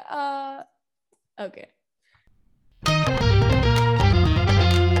 Okay. Okay.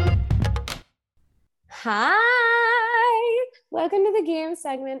 Hi! Welcome to the game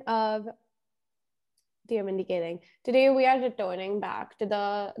segment of Dear Mindy Kaling. Today we are returning back to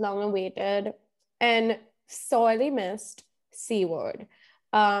the long-awaited and sorely missed C word.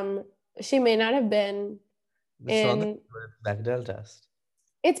 She may not have been in the Bechdel test.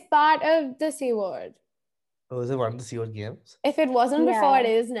 It's part of the C word. Oh, is it one of the C word games? If it wasn't before, it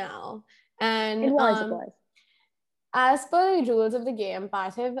is now. And it was. As per the rules of the game,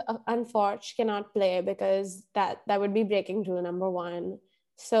 Parthiv, unfortunately, cannot play because that would be breaking rule number 1.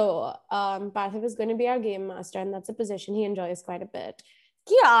 So Parthiv is going to be our game master, and that's a position he enjoys quite a bit.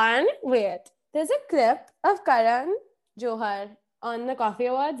 Kian, wait. There's a clip of Karan Johar on the Coffee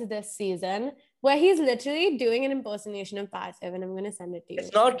Awards this season where he's literally doing an impersonation of Parthiv, and I'm going to send it to you.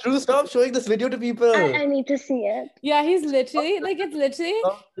 It's not true. Stop showing this video to people. I need to see it. Yeah, he's literally,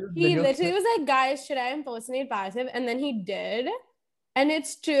 he literally was like, guys, should I impersonate Parthiv? And then he did. And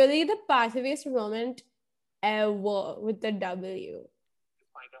it's truly the Parthiviest moment ever with the W.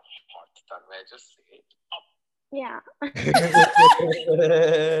 Find a hot runway, just say it. Yeah.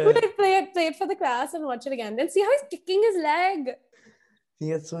 Play it for the class and watch it again. Then see how he's kicking his leg. He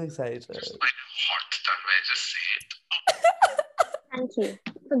gets so excited. Just find a hot runway, just say it. Thank you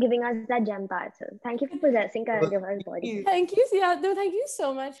for giving us that gem parcel. Thank you for possessing Karan Johar's body. Thank you. Yeah, no, thank you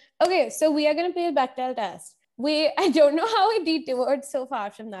so much. Okay, so we are going to play a Bechdel test. I don't know how we detoured so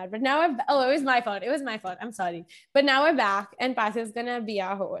far from that, but now it was my fault. It was my fault. I'm sorry. But now we're back and Parthiv is going to be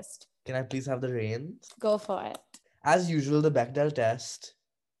our host. Can I please have the reins? Go for it. As usual, the Bechdel test,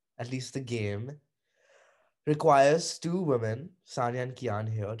 at least the game, requires 2 women, Sania and Kian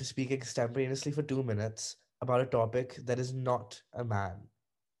here, to speak extemporaneously for 2 minutes about a topic that is not a man.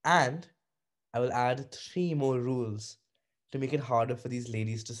 And I will add 3 more rules to make it harder for these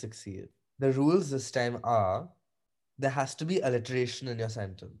ladies to succeed. The rules this time are, there has to be alliteration in your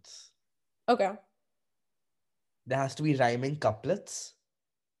sentence. Okay. There has to be rhyming couplets.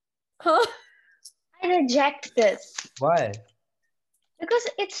 Huh? I reject this. Why? Because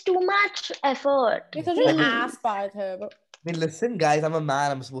it's too much effort. You're such an ass, Parthiv. I mean, listen, guys, I'm a man.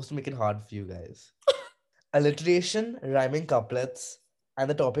 I'm supposed to make it hard for you guys. Alliteration, rhyming couplets, and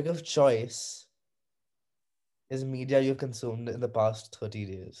the topic of choice is media you've consumed in the past 30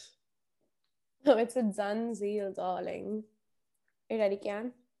 days. No, it's a Zanzeel, darling. Are you ready,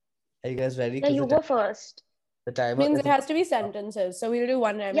 Kian? Are you guys ready? Yeah, you go first. The timer means it has to be sentences. So we'll do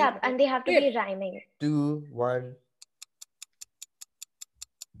one rhyming. Yeah, and they have to be rhyming. 2, 1.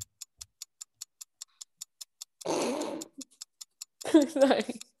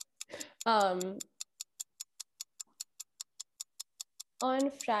 Sorry.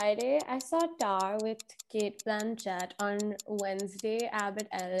 On Friday, I saw Tar with Kate Blanchett. On Wednesday, Abbott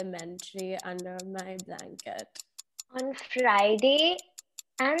Elementary under my blanket. On Friday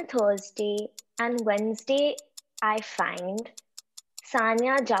and Thursday and Wednesday, I find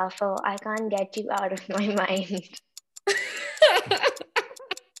Sania Jaffer, I can't get you out of my mind.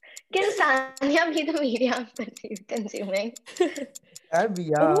 Can Sanya be the media I'm consuming? And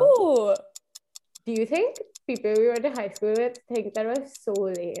yeah. Ooh. Do you think people we went to high school with think that was so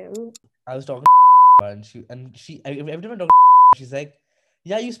lame? I was talking to her and she every time I talk she's like,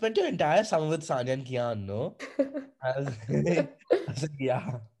 yeah, you spent your entire summer with Sanya and Kian, no? I was like,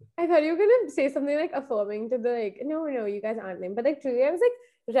 yeah. I thought you were gonna say something like affirming to the like, no, you guys aren't lame. But like truly, I was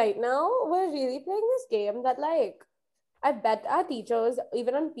like, right now we're really playing this game that like I bet our teachers,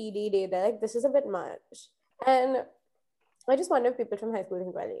 even on PD day, they're like, this is a bit much. And I just wonder if people from high school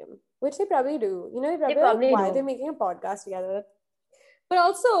think we're lame, which they probably do. You know, they probably like, why are they making a podcast together? But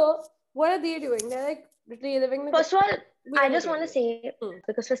also, what are they doing? They're like reliving the. First of all, I just want to say,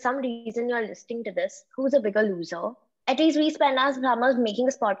 because for some reason you're listening to this, who's a bigger loser? At least we spend our summers making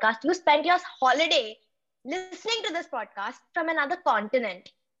this podcast. You spent your holiday listening to this podcast from another continent.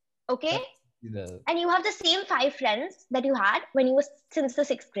 Okay? And you have the same 5 friends that you had when you were since the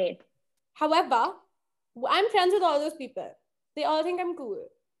 6th grade. However, I'm friends with all those people. They all think I'm cool.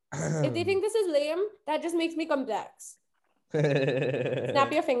 If they think this is lame, that just makes me complex.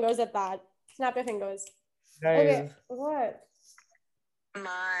 Snap your fingers at that. Snap your fingers. Guys. Okay, what?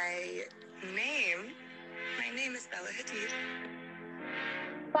 My name is Bella Hadid.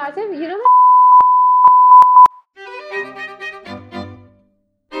 Parthiv, you know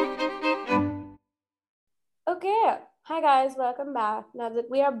Okay. Hi guys, welcome back. Now that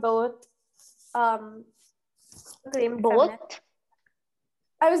we are both acclaimed feminists.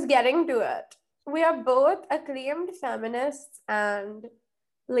 I was getting to it. We are both acclaimed feminists and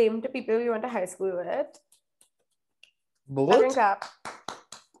lame to people we went to high school with. Both?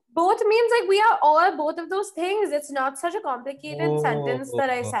 Both means like we are all both of those things. It's not such a complicated sentence that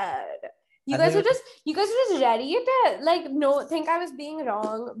I said. You guys were just ready to like think I was being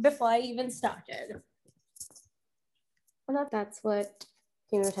wrong before I even started. Well, that's what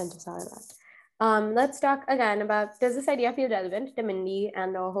tend to sorry about. Let's talk again about, does this idea feel relevant to Mindy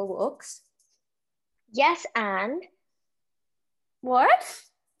and or her works? Yes, and what?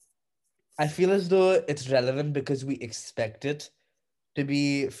 I feel as though it's relevant because we expect it to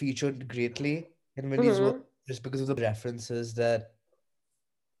be featured greatly in Mindy's work, just because of the references that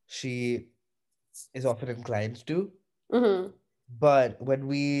she is often inclined to. But when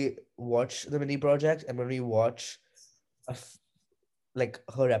we watch the Mindy Project and when we watch like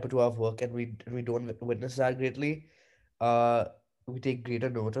her repertoire of work and we don't witness that greatly, we take greater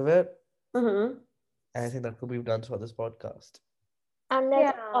note of it. And I think that's what we've done throughout this podcast. And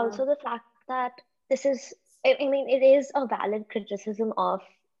there's also the fact that this is, I mean, it is a valid criticism of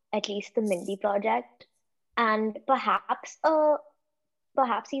at least the Mindy Project and perhaps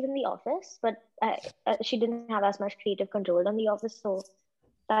even The Office, but she didn't have as much creative control on The Office, so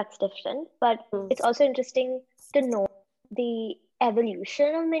that's different. But it's also interesting to know the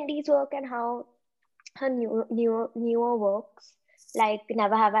evolution of Mindy's work and how her newer works like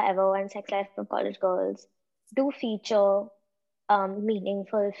Never Have I Ever and Sex Life of College Girls do feature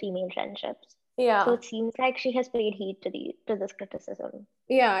meaningful female friendships. Yeah. So it seems like she has paid heed to this criticism.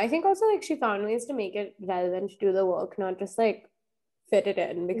 Yeah, I think also like she found ways to make it relevant to the work, not just like fit it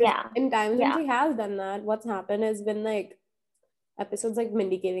in. Because in times when she has done that, what's happened is when like episodes like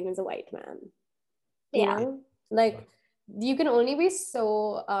Mindy Kaling is a white man. You know? Like you can only be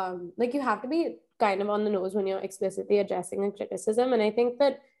so like you have to be kind of on the nose when you're explicitly addressing a criticism. And I think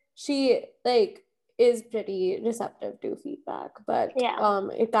that she like is pretty receptive to feedback, but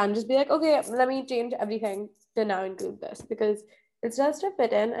it can't just be like, okay, let me change everything to now include this, because it's just to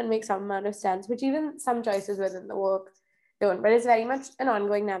fit in and make some amount of sense, which even some choices within the work don't, but it's very much an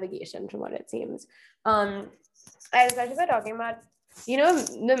ongoing navigation from what it seems. I especially by talking about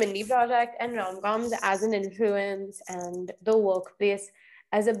the Mindy Project and rom-coms as an influence and the workplace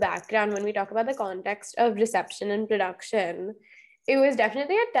as a background. When we talk about the context of reception and production, it was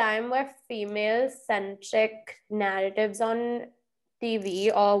definitely a time where female-centric narratives on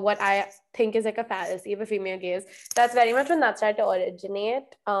TV, or what I think is like a fallacy of a female gaze, that's very much when that started to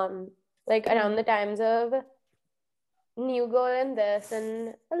originate. Like around the times of New Girl and this,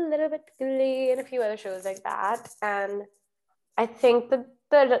 and a little bit Glee and a few other shows like that. And I think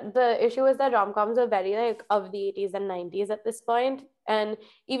that the issue is that rom-coms are very like of the 80s and 90s at this point, and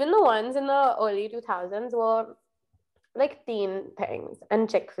even the ones in the early 2000s were like teen things and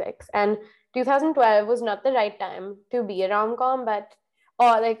chick flicks, and 2012 was not the right time to be a rom-com,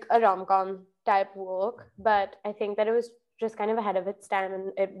 or like a rom-com type work, but I think that it was just kind of ahead of its time,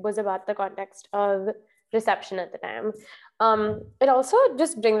 and it was about the context of reception at the time. It also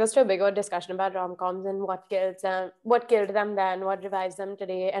just brings us to a bigger discussion about rom-coms and what killed them then, what revives them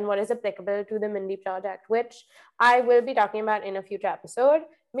today, and what is applicable to the Mindy Project, which I will be talking about in a future episode.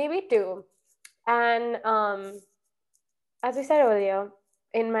 maybe 2. And as I said earlier,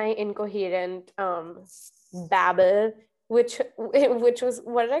 in my incoherent babble, which was,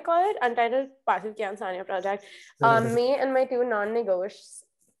 what did I call it? Untitled Parthiv Kian Sanya project. Me and my 2 non-negotiables,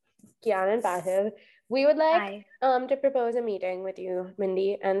 Kian and Parthiv, we would like to propose a meeting with you,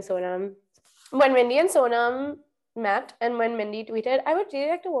 Mindy and Sonam. When Mindy and Sonam met and when Mindy tweeted, I would really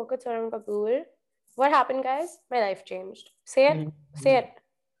like to work with Sonam Kapoor. What happened, guys? My life changed. Say it. Say it.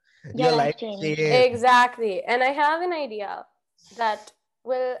 Your life changed. Exactly. And I have an idea that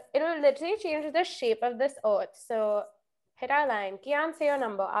it'll literally change the shape of this earth. So hit our line. Kian, say your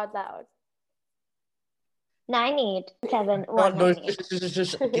number out loud.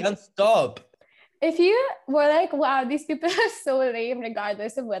 987-198. Can't stop. If you were like, wow, these people are so lame,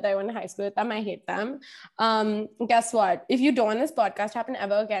 regardless of whether I went to high school with them, I hate them. Guess what? If you don't want this podcast happen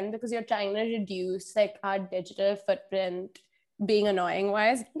ever again because you're trying to reduce like our digital footprint being annoying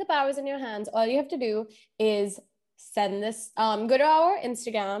wise, the power is in your hands. All you have to do is send this, go to our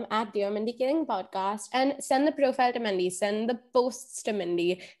Instagram at Dear Mindy Kaling Podcast and send the profile to Mindy, send the posts to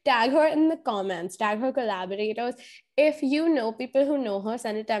Mindy, tag her in the comments, tag her collaborators. If you know people who know her,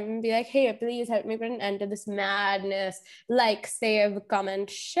 send it to them and be like, hey, please help me put an end to this madness. Like, save, comment,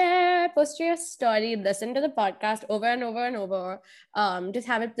 share, post to your story, listen to the podcast over and over and over. Just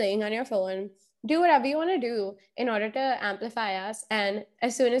have it playing on your phone. Do whatever you want to do in order to amplify us. And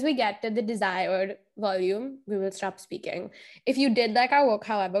as soon as we get to the desired volume, we will stop speaking. If you did like our work,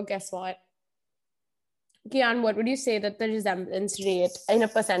 however, guess what? Kian, what would you say that the resemblance rate in a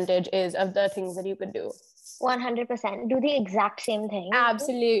percentage is of the things that you could do? 100%. Do the exact same thing.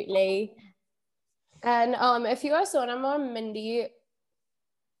 Absolutely. And if you are Sonam or Mindy,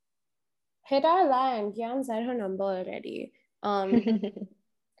 hit our line. Kian said her number already.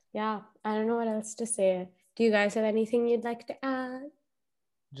 Yeah, I don't know what else to say. Do you guys have anything you'd like to add?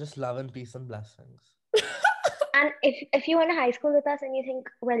 Just love and peace and blessings. And if you went to high school with us and you think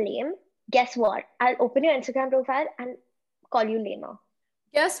we're lame, guess what? I'll open your Instagram profile and call you lamer.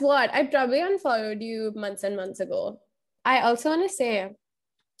 Guess what? I probably unfollowed you months and months ago. I also want to say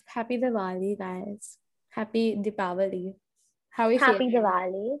Happy Diwali, guys. Happy Diwali. How are you Happy feeling?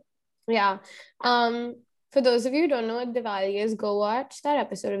 Diwali. Yeah. For those of you who don't know what Diwali is, go watch that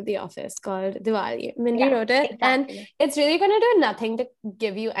episode of The Office called Diwali. Mindy wrote it, exactly. and it's really going to do nothing to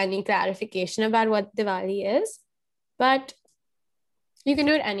give you any clarification about what Diwali is, but you can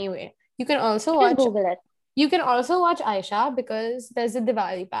do it anyway. You can also watch. Just Google it. You can also watch Aisha because there's a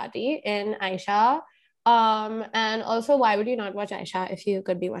Diwali party in Aisha. And also, why would you not watch Aisha if you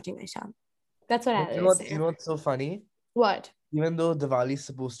could be watching Aisha? That's what I always say. You know what's so funny? What? Even though Diwali is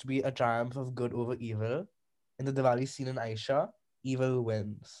supposed to be a triumph of good over evil, in the Diwali scene in Aisha, evil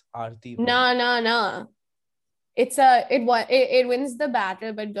wins. Aarti wins. No. It wins the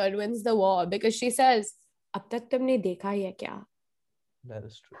battle, but good wins the war because she says, "Ab tak tumne dekha hai kya?" That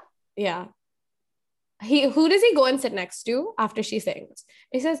is true. Yeah. Who does he go and sit next to after she sings?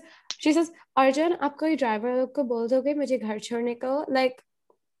 She says, Arjun, aap koi driver log ko bol doge mujhe ghar chhodne ko? Like,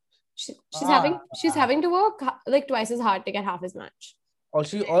 she's having to work like twice as hard to get half as much. All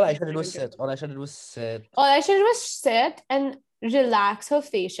Aisha did was sit. All Aisha did was sit and relax her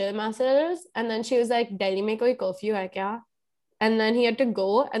facial muscles. And then she was like, Delhi mein koi curfew hai kya? And then he had to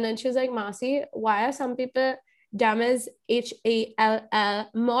go. And then she was like, Masi, why are some people dumb as HALL?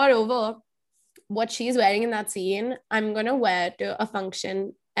 Moreover, what she's wearing in that scene, I'm going to wear to a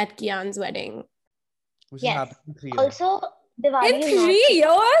function at Kian's wedding. Which happened in 3 years. Also, Diwali in 3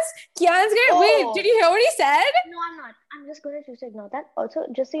 years? Kian's going to... Wait, did you hear what he said? No, I'm not. I'm just going to choose to ignore that. Also,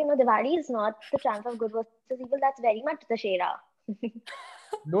 just so you know, Diwali is not the triumph of good versus evil. That's very much the Shera.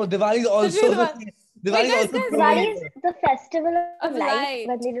 No, Diwali is also... Diwali is the festival of light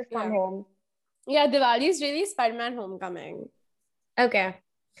when they just come home. Yeah, Diwali is really Spider-Man Homecoming. Okay.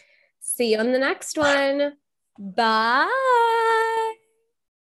 See you on the next one. Bye.